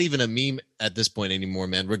 it's not even a meme at this point anymore,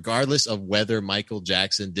 man. Regardless of whether Michael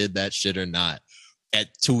Jackson did that shit or not,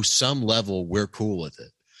 to some level, we're cool with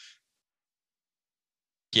it.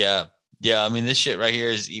 Yeah. Yeah, I mean, this shit right here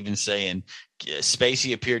is even saying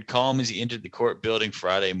Spacey appeared calm as he entered the court building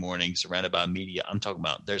Friday morning, surrounded by media. I'm talking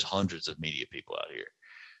about there's hundreds of media people out here,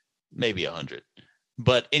 maybe 100.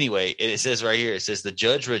 But anyway, it says right here, it says the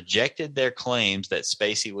judge rejected their claims that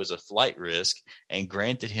Spacey was a flight risk and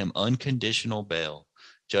granted him unconditional bail.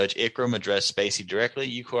 Judge Ikram addressed Spacey directly.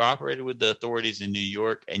 You cooperated with the authorities in New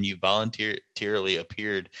York and you voluntarily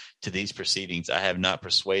appeared to these proceedings. I have not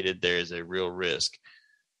persuaded there is a real risk.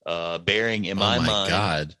 Bearing in my mind,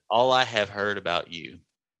 God. all I have heard about you.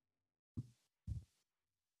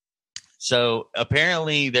 So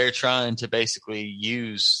apparently they're trying to basically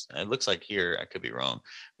use, it looks like here, I could be wrong,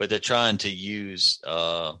 but they're trying to use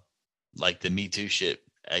like the Me Too shit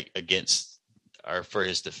against or for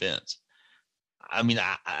his defense. I mean,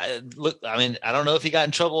 I don't know if he got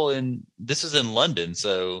in trouble this is in London.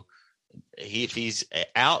 So if he's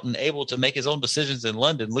out and able to make his own decisions in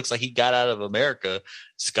London, looks like he got out of America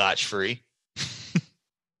scotch-free.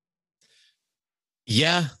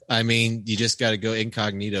 Yeah, I mean, you just got to go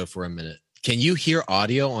incognito for a minute. Can you hear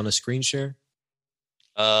audio on a screen share?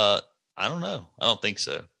 I don't know. I don't think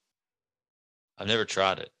so. I've never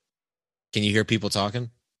tried it. Can you hear people talking?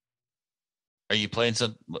 Are you playing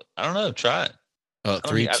some? I don't know. Try it. Oh,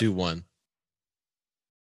 3, 2, 1.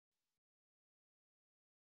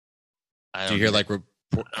 Do you hear like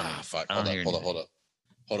report? Fuck. Hold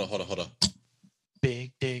on.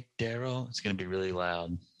 Big Dick Daryl. It's going to be really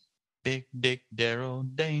loud. Big Dick Daryl,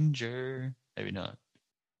 danger. Maybe not.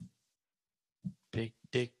 Big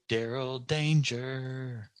Dick Daryl,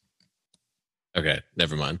 danger. Okay,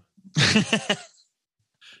 never mind.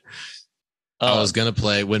 I was going to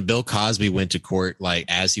play when Bill Cosby went to court, like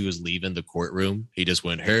as he was leaving the courtroom, he just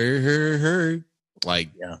went, her. Like,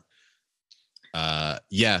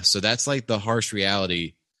 yeah. So that's like the harsh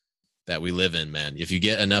reality that we live in, man. If you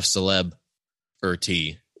get enough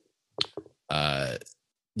celebrity,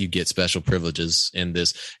 you get special privileges in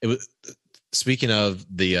this. Speaking of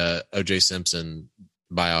the O.J. Simpson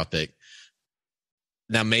biopic,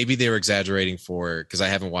 now maybe they were exaggerating because I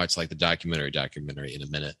haven't watched like the documentary in a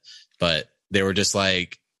minute, but they were just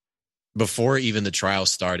like, before even the trial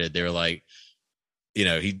started, they were like, you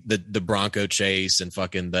know, the Bronco chase and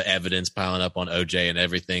fucking the evidence piling up on OJ and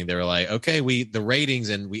everything. They were like, okay, the ratings,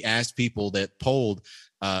 and we asked people that polled,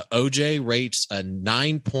 OJ rates a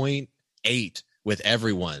 9.8 with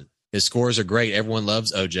everyone. His scores are great. Everyone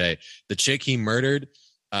loves OJ. The chick he murdered,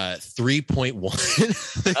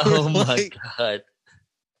 3.1. Oh my God.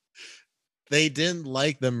 They didn't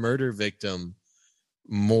like the murder victim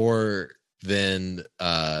more than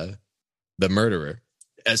the murderer,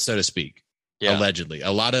 so to speak. Yeah. Allegedly.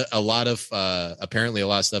 A lot of apparently a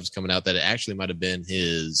lot of stuff is coming out that it actually might have been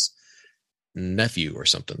his nephew or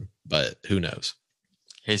something, but who knows?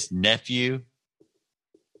 His nephew?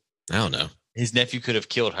 I don't know. His nephew could have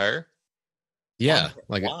killed her? Yeah.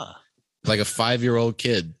 Like a 5-year-old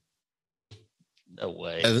kid. No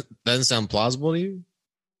way. Doesn't sound plausible to you?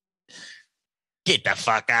 Get the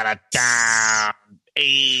fuck out of town.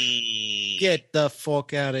 Hey. Get the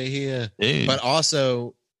fuck out of here. Dude. But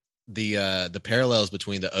also the parallels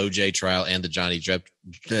between the OJ trial and the Johnny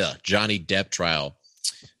Depp trial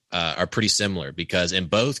are pretty similar, because in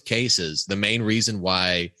both cases, the main reason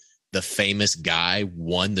why the famous guy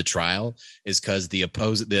won the trial is because the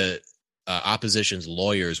opposition's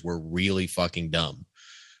lawyers were really fucking dumb.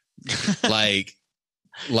 like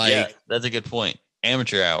yeah, that's a good point.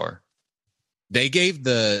 Amateur hour. They gave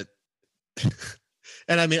and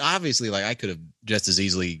I mean, obviously, like I could have just as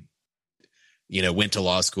easily, you know, went to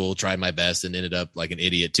law school, tried my best, and ended up like an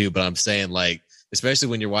idiot too. But I'm saying, like, especially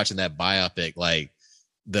when you're watching that biopic, like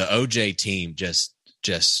the OJ team just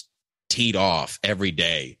teed off every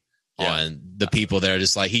day on the people that are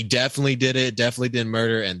just like, he definitely did it, definitely didn't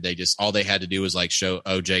murder. And all they had to do was like show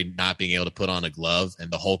OJ not being able to put on a glove, and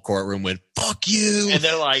the whole courtroom went, fuck you. And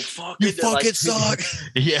they're like, fuck you fucking suck.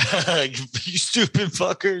 Yeah. You stupid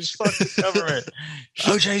fuckers. Fuck the government.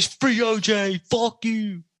 OJ's free, OJ. Fuck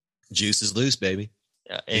you. Juice is loose, baby.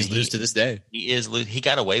 Yeah, he's loose to this day. He is loose. He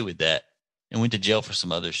got away with that and went to jail for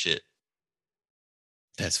some other shit.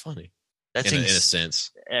 That's funny. That's in a sense.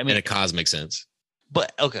 I mean, in a cosmic sense.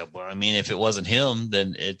 But okay, well, I mean, if it wasn't him,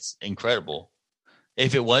 then it's incredible.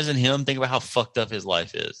 If it wasn't him, think about how fucked up his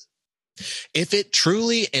life is. If it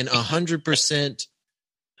truly and 100%,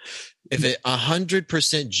 if it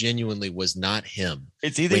 100% genuinely was not him,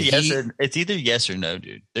 it's either yes or no,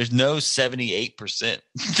 dude. There's no 78%.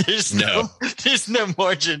 There's no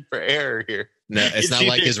margin for error here. No, it's not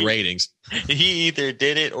like his ratings. He either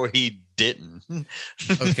did it or he didn't.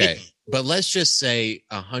 Okay, but let's just say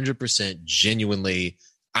 100% genuinely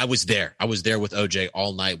I was there. I was there with OJ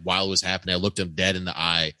all night while it was happening. I looked him dead in the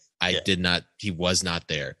eye. He was not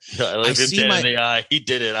there. I looked him dead in the eye. He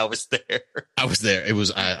did it. I was there. I was there. It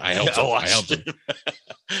was, I helped him. I helped him.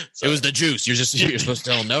 It was the juice. You're supposed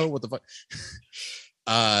to tell him no. What the fuck?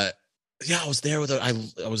 Yeah, I was there with I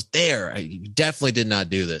was there. I definitely did not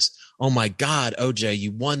do this. Oh my God, OJ,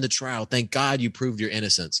 you won the trial. Thank God you proved your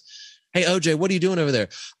innocence. Hey, OJ, what are you doing over there?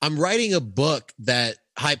 I'm writing a book that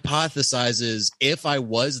hypothesizes if I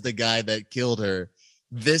was the guy that killed her,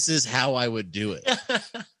 this is how I would do it.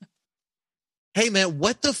 Hey, man,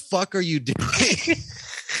 what the fuck are you doing?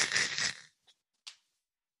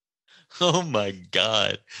 Oh, my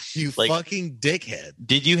God. You fucking dickhead.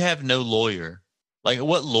 Did you have no lawyer? Like,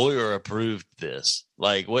 what lawyer approved this?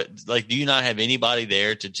 Like, do you not have anybody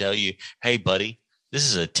there to tell you, hey, buddy, this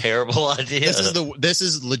is a terrible idea? This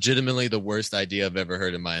is legitimately the worst idea I've ever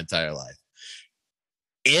heard in my entire life.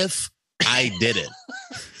 If I did it.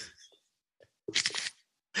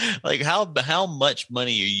 Like, how much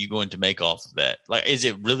money are you going to make off of that? Like, is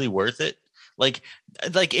it really worth it? Like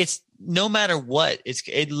it's no matter what,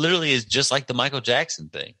 it literally is just like the Michael Jackson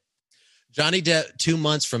thing. Johnny Depp, 2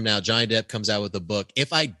 months from now, Johnny Depp comes out with a book.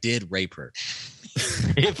 If I did rape her.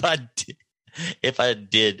 If I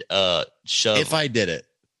did shove. If I did it.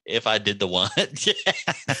 If I did the one. Yeah.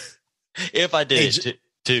 If I did it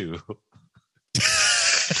too.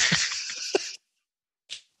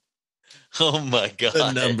 Oh my God.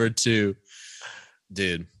 The number 2.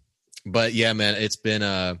 Dude. But yeah, man, it's been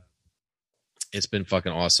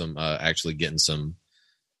fucking awesome actually getting some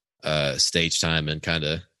stage time and kind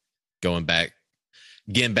of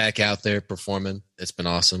getting back out there performing. It's been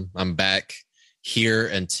awesome. I'm back here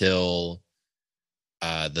until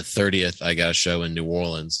the 30th. I got a show in New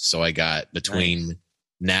Orleans, so I got between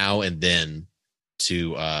now and then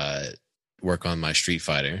to work on my Street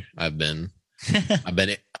Fighter. I've been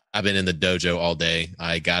in the dojo all day.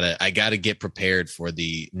 I gotta get prepared for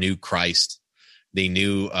the new Christ, the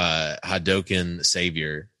new Hadoken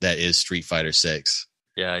savior that is Street Fighter 6.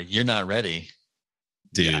 Yeah, you're not ready,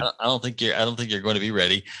 dude. Yeah, I don't think you're going to be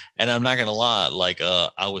ready. And I'm not gonna lie, like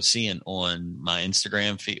I was seeing on my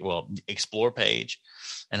Instagram feed, Explore page,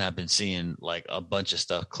 and I've been seeing like a bunch of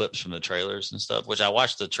stuff, clips from the trailers and stuff. Which I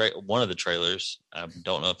watched one of the trailers. I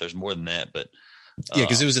don't know if there's more than that, but. Yeah,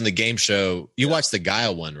 because it was in the game show. You watched the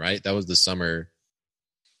Guile one, right? That was the summer.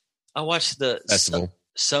 I watched the festival,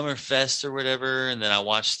 Summer Fest or whatever, and then I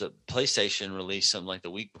watched the PlayStation release something like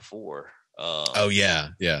the week before. Oh yeah,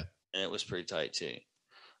 and it was pretty tight too.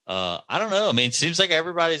 I don't know. I mean, it seems like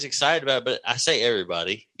everybody's excited about it, but I say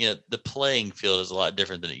everybody. You know, the playing field is a lot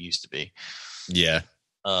different than it used to be. Yeah.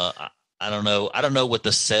 I don't know. I don't know what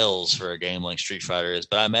the sales for a game like Street Fighter is,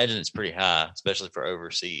 but I imagine it's pretty high, especially for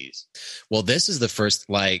overseas. Well, this is the first,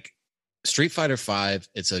 like, Street Fighter 5.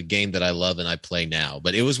 It's a game that I love and I play now,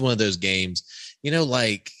 but it was one of those games, you know,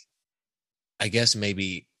 like, I guess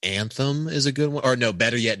maybe Anthem is a good one, or no,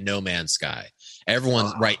 better yet, No Man's Sky.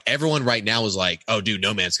 Everyone right now is like, oh, dude,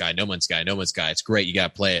 No Man's Sky. It's great. You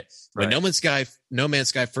got to play it. When No Man's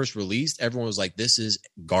Sky first released, everyone was like, this is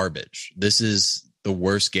garbage. This is the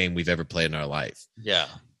worst game we've ever played in our life. Yeah.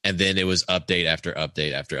 And then it was update after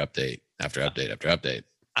update after update after update after update.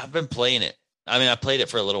 I've been playing it. I mean, I played it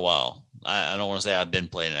for a little while. I don't want to say I've been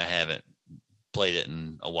playing it. I haven't played it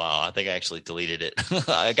in a while. I think I actually deleted it.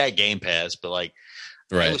 I got Game Pass, but like,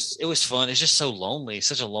 it was fun. It's just so lonely. It's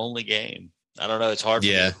such a lonely game. I don't know. It's hard for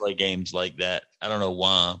me to play games like that. I don't know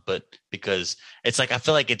why, but because it's like, I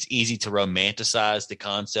feel like it's easy to romanticize the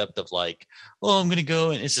concept of like, oh, I'm going to go.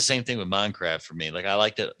 And it's the same thing with Minecraft for me. Like, I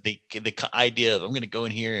like the idea of I'm going to go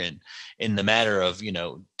in here and in the matter of,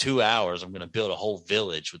 2 hours, I'm going to build a whole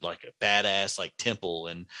village with like a badass like temple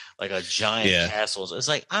and like a giant castle. It's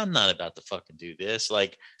like, I'm not about to fucking do this.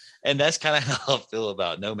 Like, and that's kind of how I feel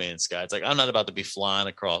about No Man's Sky. It's like, I'm not about to be flying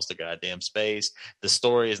across the goddamn space. The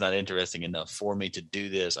story is not interesting enough for me to do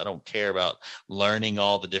this. I don't care about learning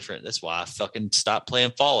all the different. That's why I fucking stopped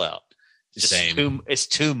playing Fallout. It's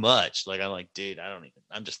too much. Like, I'm like, dude,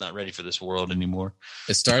 I'm just not ready for this world anymore.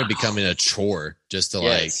 It started becoming a chore just to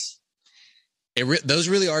those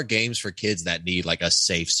really are games for kids that need like a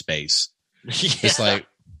safe space. Yeah. It's like,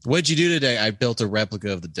 what'd you do today? I built a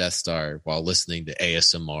replica of the Death Star while listening to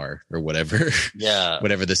ASMR or whatever. Yeah.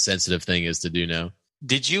 Whatever the sensitive thing is to do now.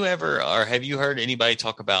 Did you ever, or have you heard anybody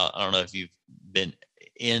talk about, I don't know if you've been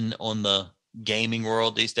in on the gaming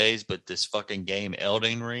world these days, but this fucking game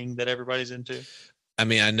Elden Ring that everybody's into? I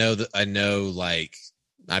mean, I know like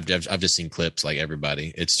I've just seen clips like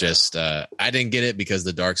everybody. It's just I didn't get it because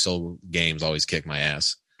the Dark Souls games always kick my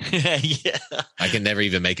ass. Yeah. I can never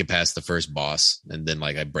even make it past the first boss, and then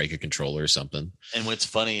like I break a controller or something. And what's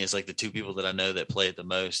funny is like the two people that I know that play it the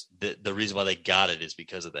most, the reason why they got it is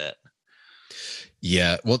because of that.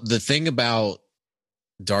 Yeah. Well, the thing about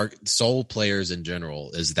Dark Soul players in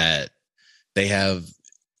general is that they have,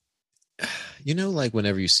 like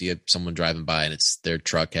whenever you see someone driving by and their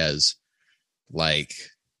truck has like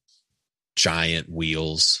giant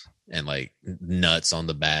wheels and like nuts on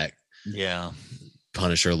the back. Yeah.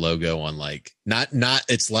 Punisher logo on like not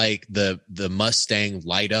it's like the Mustang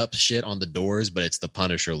light up shit on the doors, but it's the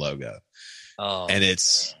Punisher logo. Oh, and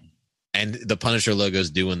and the Punisher logo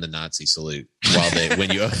is doing the Nazi salute while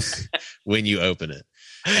when you open it,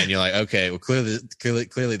 and you're like, okay, well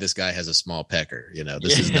clearly this guy has a small pecker.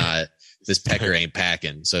 This is not, this pecker ain't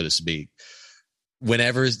packing, so to speak.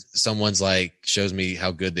 Whenever someone's like shows me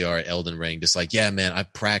how good they are at Elden Ring, just like, yeah, man, I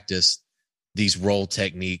practiced these roll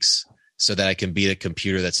techniques so that I can beat a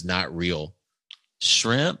computer that's not real.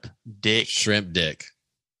 Shrimp dick.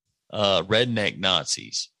 Redneck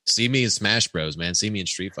Nazis. See me in Smash Bros, man. See me in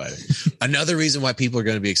Street Fighter. Another reason why people are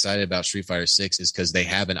going to be excited about Street Fighter 6 is because they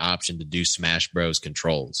have an option to do Smash Bros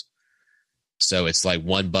controls. So it's like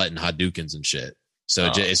one button Hadoukens and shit.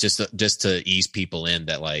 So it's just to ease people in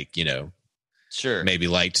that, like, sure, maybe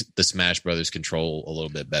liked the Smash Brothers control a little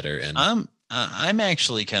bit better. And I'm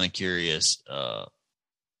actually kind of curious.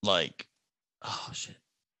 Like, oh shit.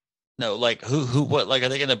 No, like what? Like, are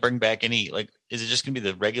they going to bring back any? Like, is it just going to be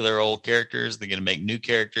the regular old characters? They're going to make new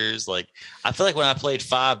characters. Like, I feel like when I played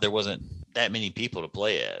 5, there wasn't that many people to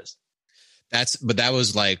play as. But that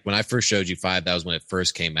was like when I first showed you 5. That was when it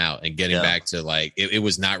first came out, and getting back to like it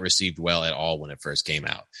was not received well at all when it first came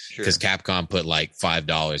out because Capcom put like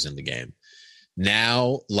 $5 in the game.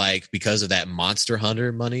 Now, like because of that Monster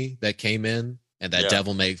Hunter money that came in and that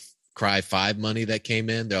Devil May Cry 5 money that came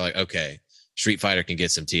in, they're like, okay, Street Fighter can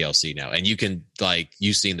get some TLC now, and you can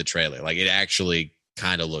you've seen the trailer, like it actually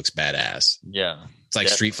kind of looks badass. Yeah, it's like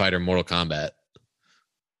Street Fighter Mortal Kombat.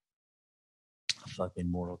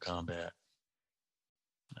 Fucking Mortal Kombat.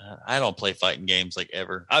 I don't play fighting games like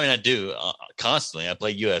ever. I mean, I do constantly. I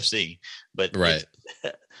play UFC, but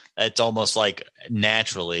it's almost like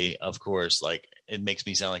naturally, of course, like it makes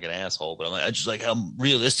me sound like an asshole, but I'm like, I just like how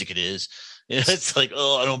realistic it is. It's like,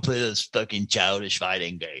 I don't play those fucking childish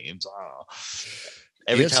fighting games. Oh.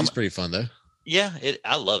 UFC's pretty fun though. Yeah,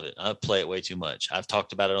 I love it. I play it way too much. I've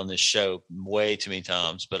talked about it on this show way too many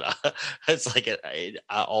times, but it's like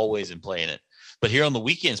I always am playing it. But here on the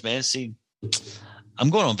weekends, man, see, I'm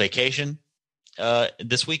going on vacation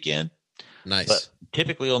this weekend. Nice. But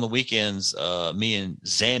typically on the weekends, me and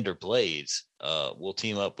Xander Blades will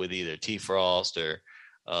team up with either T Frost or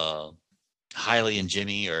Hiley and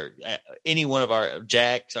Jimmy or any one of our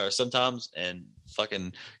Jacks or sometimes and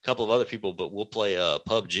fucking a couple of other people, but we'll play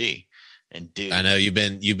PUBG. And dude, I know you've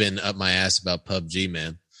been up my ass about PUBG,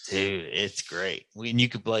 man. Dude, it's great. You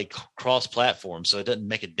could play cross-platform, so it doesn't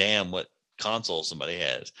make a damn what console somebody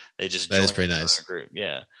has. They just that is pretty nice. Group.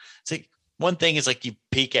 Yeah, it's like one thing is like you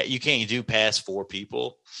can't do past 4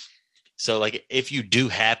 people. So like if you do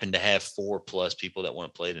happen to have 4+ people that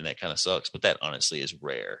want to play, then that kind of sucks. But that honestly is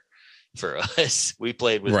rare for us. We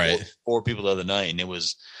played with 4 people the other night, and it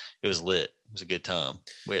was lit. It was a good time.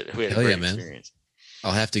 We had a great experience.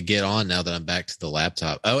 I'll have to get on now that I'm back to the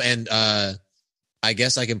laptop. Oh, and I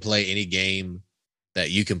guess I can play any game that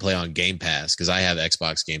you can play on Game Pass because I have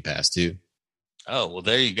Xbox Game Pass too. Oh, well,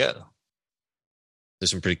 there you go. There's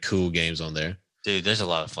some pretty cool games on there. Dude, there's a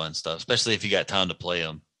lot of fun stuff, especially if you got time to play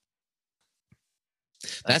them.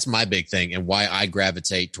 That's my big thing and why I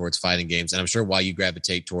gravitate towards fighting games. And I'm sure why you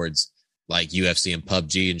gravitate towards like UFC and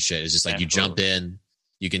PUBG and shit is just like you jump in,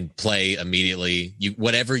 you can play immediately.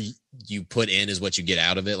 Whatever you put in is what you get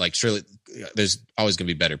out of it. Like surely there's always going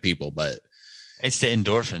to be better people, but it's the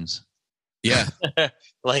endorphins. Yeah.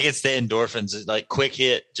 Like it's the endorphins. It's like quick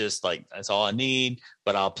hit, just like that's all I need,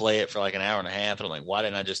 but I'll play it for like an hour and a half. And I'm like, why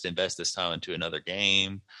didn't I just invest this time into another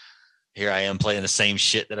game? Here I am playing the same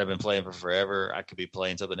shit that I've been playing for forever. I could be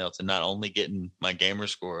playing something else and not only getting my gamer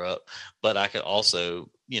score up, but I could also,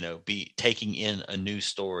 be taking in a new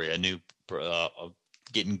story, a new,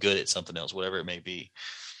 getting good at something else, whatever it may be.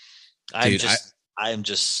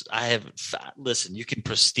 Listen, you can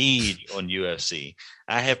prestige on UFC.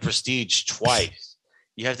 I have prestige twice.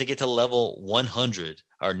 You have to get to level 100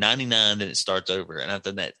 or 99, then it starts over. And I've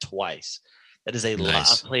done that twice. That is a lot.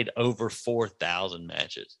 I've played over 4,000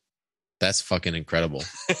 matches. That's fucking incredible.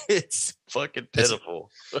 It's fucking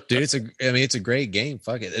pitiful. Dude, it's a great game.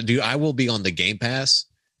 Fuck it. Dude, I will be on the Game Pass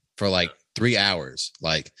for like 3 hours.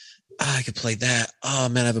 Like I could play that. Oh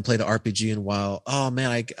man, I haven't played an RPG in a while. Oh man,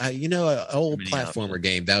 I an old Many platformer options.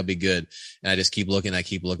 game that would be good. And I just keep looking,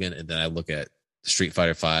 and then I look at Street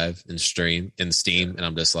Fighter 5 in Steam, and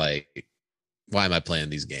I'm just like, why am I playing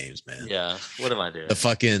these games, man? Yeah. What am I doing? The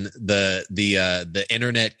fucking the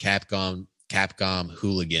internet Capcom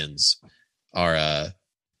hooligans are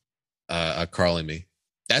calling me.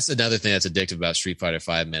 That's another thing that's addictive about Street Fighter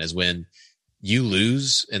 5, man, is when you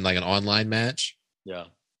lose in like an online match, Yeah.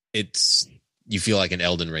 you feel like an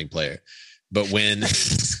Elden Ring player. But when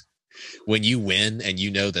when you win and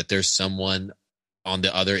you know that there's someone on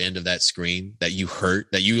the other end of that screen that you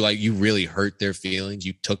hurt, that you really hurt their feelings,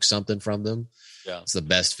 you took something from them. Yeah. It's the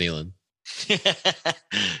best feeling.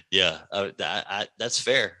 Yeah. That's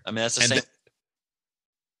fair. I mean, that's the same.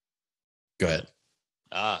 Go ahead.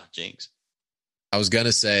 Jinx. I was going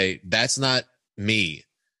to say, that's not me.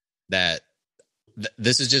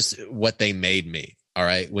 This is just what they made me. All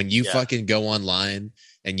right. When you fucking go online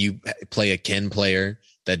and you play a Ken player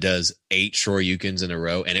that does 8 Shoryukens in a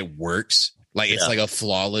row and it works, like it's like a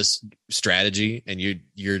flawless strategy, and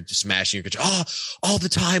you're smashing your control all the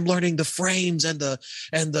time, learning the frames and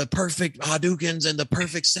the perfect Hadoukens and the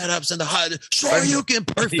perfect setups and the Shoryuken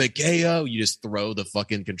perfect KO. You just throw the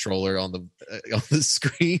fucking controller on the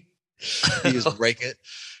screen. You just break it.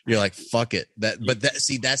 You're like, fuck it.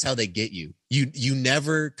 That's how they get you. You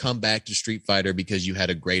never come back to Street Fighter because you had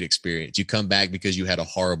a great experience. You come back because you had a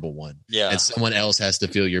horrible one. Yeah. And someone else has to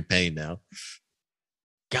feel your pain now.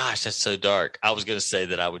 Gosh, that's so dark. I was going to say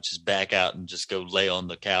that I would just back out and just go lay on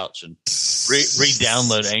the couch and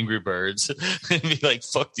re-download Angry Birds and be like,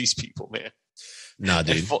 fuck these people, man. Nah,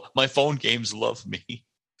 dude. My phone games love me.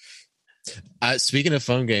 Speaking of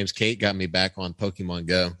phone games, Kate got me back on Pokemon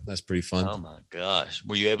Go. That's pretty fun. Oh my gosh.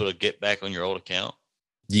 Were you able to get back on your old account?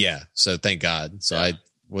 Yeah. So thank God. So Yeah.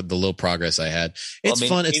 with the little progress I had, it's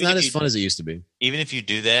fun. It's not as fun as it used to be. Even if you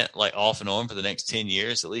do that like off and on for the next 10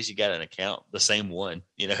 years, at least you got an account, the same one,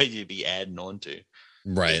 you'd be adding on to.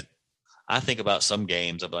 Right. I think about some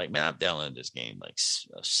games. I'm like, man, I've downloaded this game like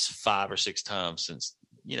 5 or 6 times since,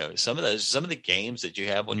 some of the games that you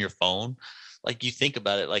have on your phone. Like you think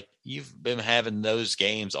about it, like you've been having those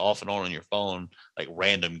games off and on your phone, like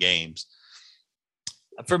random games.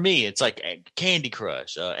 For me, it's like Candy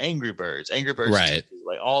Crush, Angry Birds, right? 2,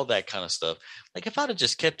 like all that kind of stuff. Like if I'd have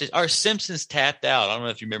just kept it, our Simpsons Tapped Out. I don't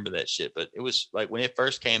know if you remember that shit, but it was like when it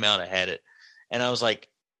first came out, I had it, and I was like,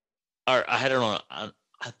 or I had it on. I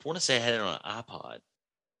want to say I had it on an iPod,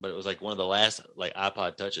 but it was like one of the last like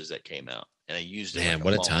iPod Touches that came out, and I used it. Man, like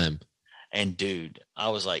what a time! And dude, I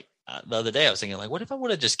was like. The other day I was thinking like, what if I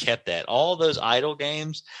would have just kept that? All those idle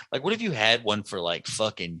games. Like, what if you had one for like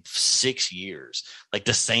fucking 6 years? Like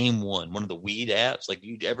the same one of the weed apps. Like,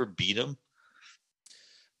 you'd ever beat them?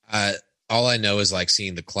 All I know is like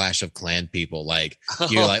seeing the Clash of Clan people. Like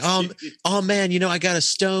you're like, oh man, I got a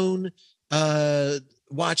stone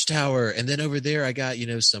watchtower, and then over there I got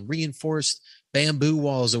some reinforced bamboo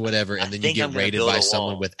walls or whatever, and then you get raided by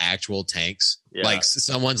someone with actual tanks. Yeah. Like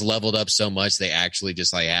someone's leveled up so much they actually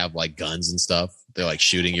just like have like guns and stuff. They're like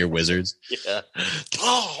shooting your wizards. Yeah.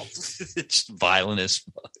 Oh, it's violent as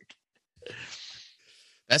fuck.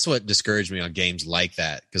 That's what discouraged me on games like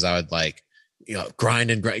that, because I would like grind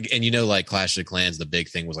and like Clash of Clans, the big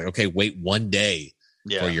thing was like, okay, wait one day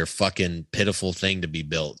for your fucking pitiful thing to be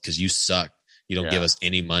built because you suck. You don't give us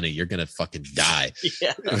any money. You're going to fucking die.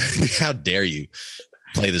 Yeah. How dare you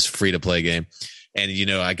play this free-to-play game? And,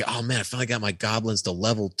 I finally got my goblins to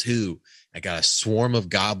level 2. I got a swarm of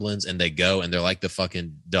goblins, and they go, and they're like the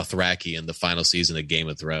fucking Dothraki in the final season of Game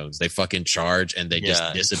of Thrones. They fucking charge, and they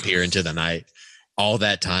just disappear into the night. All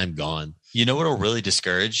that time gone. You know what will really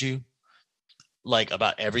discourage you? Like,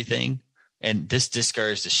 about everything? And this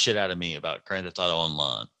discouraged the shit out of me about Grand Theft Auto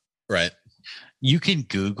Online. Right. You can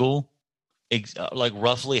Google like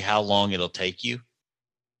roughly how long it'll take you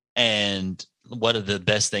and what are the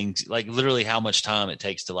best things, like literally how much time it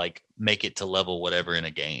takes to like make it to level whatever in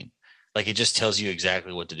a game. Like it just tells you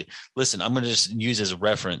exactly what to do. Listen, I'm going to just use as a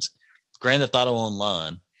reference Grand Theft Auto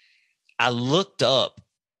Online. I looked up,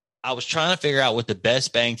 I was trying to figure out what the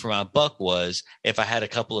best bang for my buck was if I had a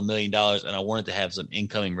couple of $1 million and I wanted to have some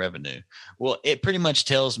incoming revenue. Well, it pretty much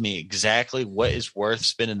tells me exactly what is worth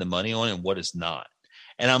spending the money on and what is not.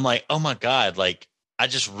 And I'm like, oh my God, like I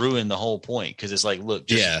just ruined the whole point. Cause it's like, look,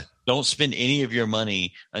 don't spend any of your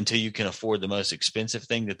money until you can afford the most expensive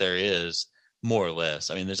thing that there is, more or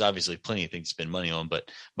less. I mean, there's obviously plenty of things to spend money on,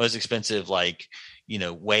 but most expensive, like,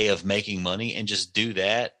 way of making money, and just do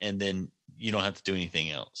that. And then you don't have to do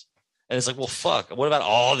anything else. And it's like, well, fuck, what about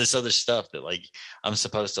all this other stuff that like I'm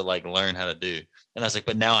supposed to like learn how to do? And I was like,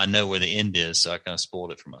 but now I know where the end is, so I kind of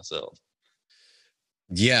spoiled it for myself.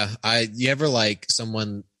 Yeah, you ever like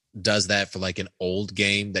someone does that for like an old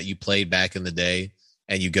game that you played back in the day,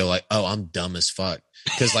 and you go like, oh, I'm dumb as fuck,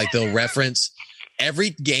 because like they'll reference every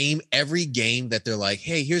game that they're like,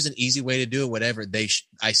 hey, here's an easy way to do it, whatever.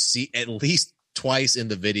 I see at least twice in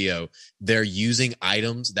the video they're using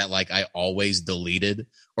items that like I always deleted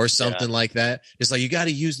or something like that. It's like, you got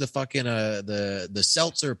to use the fucking the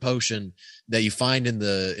seltzer potion that you find in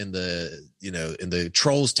the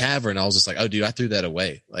Trolls Tavern. I was just like, oh dude, I threw that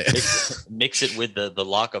away. Like mix it with the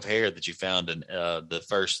lock of hair that you found in the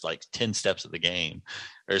first like 10 steps of the game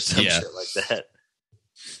or some shit like that.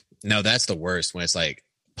 No, that's the worst, when it's like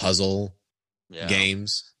puzzle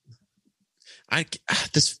games.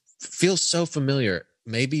 This feels so familiar.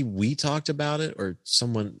 Maybe we talked about it, or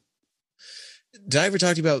someone. Did I ever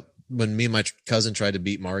talk to you about when me and my cousin tried to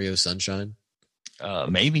beat Mario Sunshine?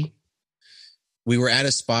 Maybe. We were at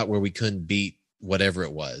a spot where we couldn't beat whatever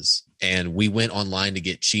it was, and we went online to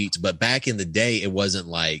get cheats. But back in the day, it wasn't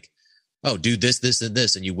like, oh, do this, this, and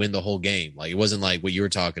this, and you win the whole game. Like, it wasn't like what you were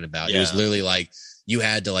talking about. Yeah. It was literally like you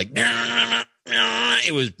had to like,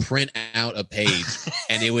 it was print out a page,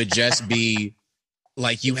 and it would just be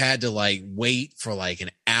like you had to like wait for like an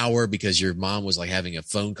hour because your mom was like having a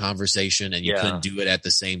phone conversation and you couldn't do it at the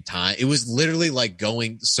same time. It was literally like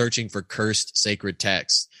searching for cursed sacred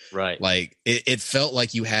texts. Right. Like it felt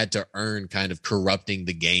like you had to earn kind of corrupting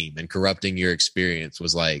the game, and corrupting your experience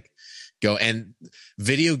was like and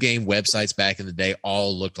video game websites back in the day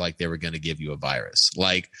all looked like they were going to give you a virus.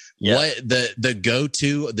 Like what the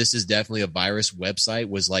go-to, this is definitely a virus website,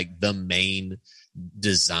 was like the main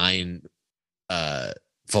design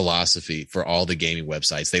philosophy for all the gaming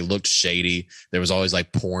websites. They looked shady. There was always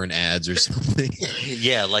like porn ads or something.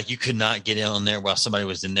 Yeah, like you could not get in on there while somebody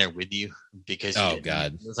was in there with you, because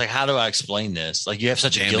God, it's like, how do I explain this? Like you have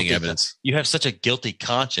such a guilty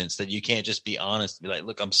conscience that you can't just be honest and be like,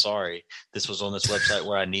 look, I'm sorry, this was on this website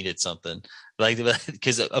where I needed something. Like,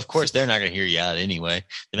 because of course they're not going to hear you out anyway.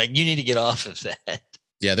 They're like, you need to get off of that.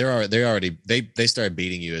 Yeah, they started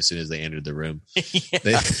beating you as soon as they entered the room.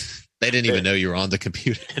 They didn't even know you were on the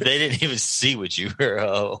computer. They didn't even see what you were.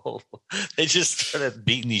 Oh, they just started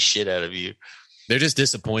beating the shit out of you. They're just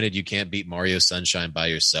disappointed you can't beat Mario Sunshine by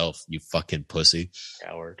yourself, you fucking pussy.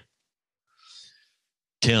 Coward.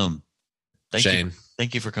 Tim,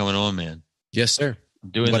 thank you for coming on, man. Yes, sir. I'm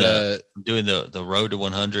doing the road to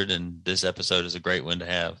 100, and this episode is a great one to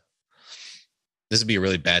have. This would be a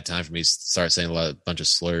really bad time for me to start saying a bunch of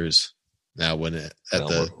slurs now, wouldn't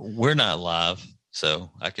it? We're not live,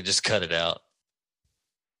 so I could just cut it out.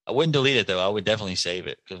 I wouldn't delete it, though. I would definitely save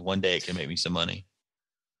it, because one day it can make me some money.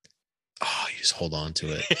 Oh, you just hold on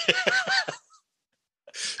to it.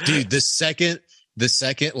 Dude, the second,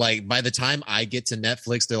 like by the time I get to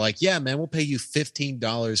Netflix, they're like, yeah, man, we'll pay you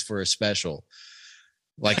 $15 for a special.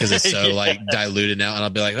 Like, because it's so like diluted now. And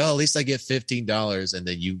I'll be like, oh, at least I get $15. And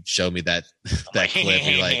then you show me that clip.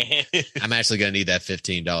 You're like, I'm actually going to need that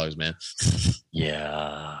 $15, man.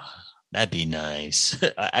 Yeah, that'd be nice.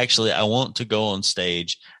 Actually, I want to go on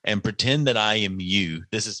stage and pretend that I am you.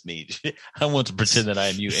 This is me. I want to pretend that I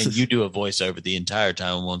am you, and you do a voiceover the entire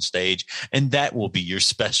time I'm on stage, and that will be your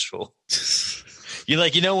special. You're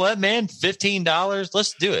like, you know what, man? $15.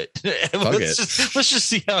 Let's do it. Let's just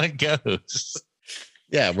see how it goes.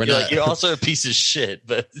 Yeah, you're also a piece of shit,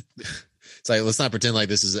 but it's like, let's not pretend like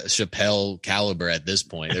this is a Chappelle caliber at this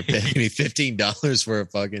point. They're paying me $15 for a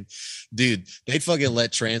fucking dude. They fucking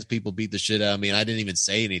let trans people beat the shit out of me, and I didn't even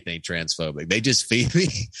say anything transphobic. They just feed me.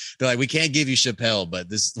 They're like, we can't give you Chappelle, but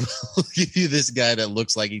we'll give you this guy that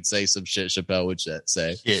looks like he'd say some shit Chappelle would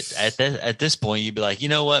say. Shit, at this point, you'd be like, you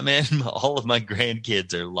know what, man? All of my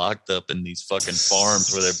grandkids are locked up in these fucking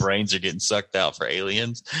farms where their brains are getting sucked out for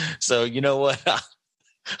aliens. So you know what?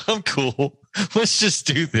 I'm cool. Let's just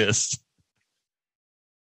do this.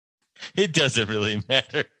 It doesn't really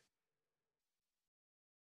matter.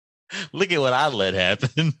 Look at what I let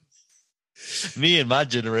happen. Me and my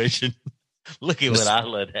generation. Look at what I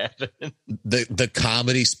let happen. The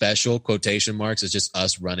comedy special, quotation marks, is just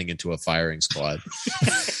us running into a firing squad.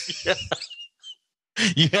 Yeah.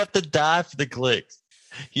 You have to die for the clicks.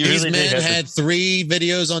 These men had 3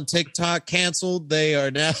 videos on TikTok canceled. They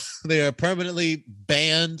are permanently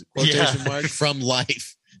banned, quotation mark, from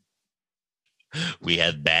life. We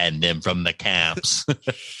have banned them from the camps.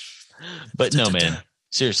 But no, man,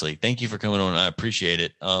 seriously, thank you for coming on. I appreciate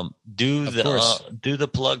it. Do the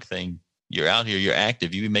plug thing. You're out here. You're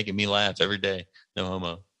active. You be making me laugh every day. No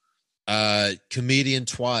homo. Comedian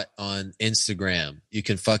Twat on Instagram. You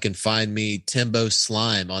can fucking find me Timbo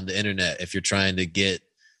Slime on the internet if you're trying to get,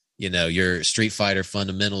 your Street Fighter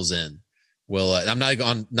fundamentals in. Well, I'm not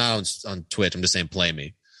on Twitch. I'm just saying play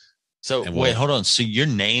me. So wait, hold on. So your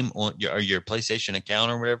name on your PlayStation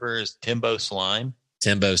account or whatever is Timbo Slime?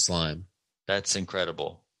 Timbo Slime. That's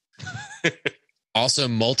incredible. Also,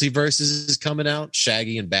 Multiverses is coming out.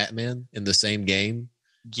 Shaggy and Batman in the same game.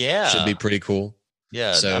 Yeah. Should be pretty cool.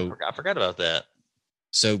 Yeah. So I forgot about that.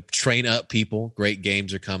 So train up, people. Great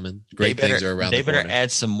games are coming. Great things are around the corner. They better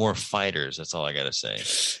add some more fighters. That's all I got to say.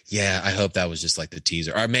 Yeah, I hope that was just like the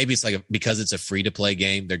teaser. Or maybe it's like because it's a free-to-play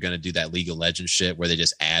game, they're going to do that League of Legends shit where they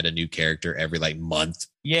just add a new character every like month.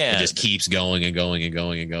 Yeah. It just keeps going and going and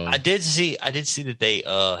going and going. I did see that they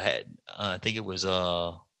had, I think it was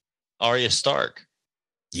Arya Stark.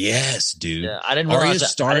 Yes, dude. Yeah, I didn't even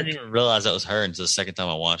realize that was her until the second time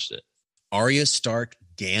I watched it. Arya Stark,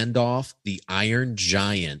 Gandalf, the Iron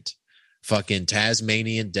Giant, fucking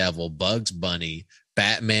Tasmanian Devil, Bugs Bunny,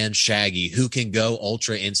 Batman, Shaggy, who can go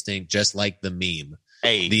Ultra Instinct just like the meme.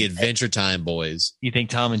 Hey, the Adventure Time boys. You think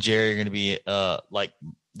Tom and Jerry are going to be like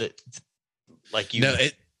you? No,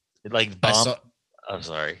 I'm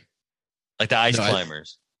sorry, like the Ice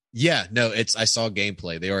Climbers. I saw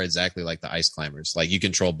gameplay. They are exactly like the Ice Climbers. Like you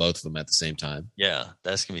control both of them at the same time. Yeah,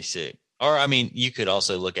 that's gonna be sick. Or I mean, you could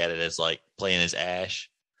also look at it as like playing as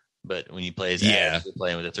Ash, but when you play as Ash, you're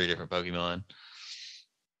playing with the 3 different Pokemon.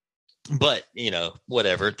 But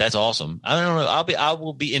whatever. That's awesome. I don't know. I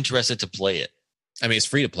will be interested to play it. I mean, it's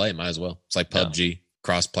free to play. Might as well. It's like PUBG,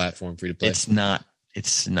 cross-platform, free to play. It's not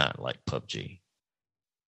like PUBG.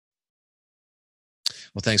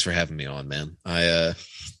 Well, thanks for having me on, man. But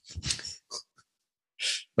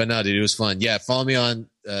no, dude, it was fun. Yeah, follow me on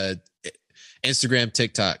Instagram,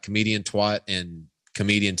 TikTok, Comedian Twat, and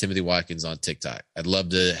Comedian Timothy Watkins on TikTok. I'd love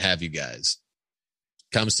to have you guys.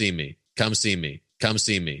 Come see me. Come see me. Come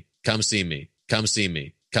see me. Come see me. Come see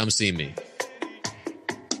me. Come see me.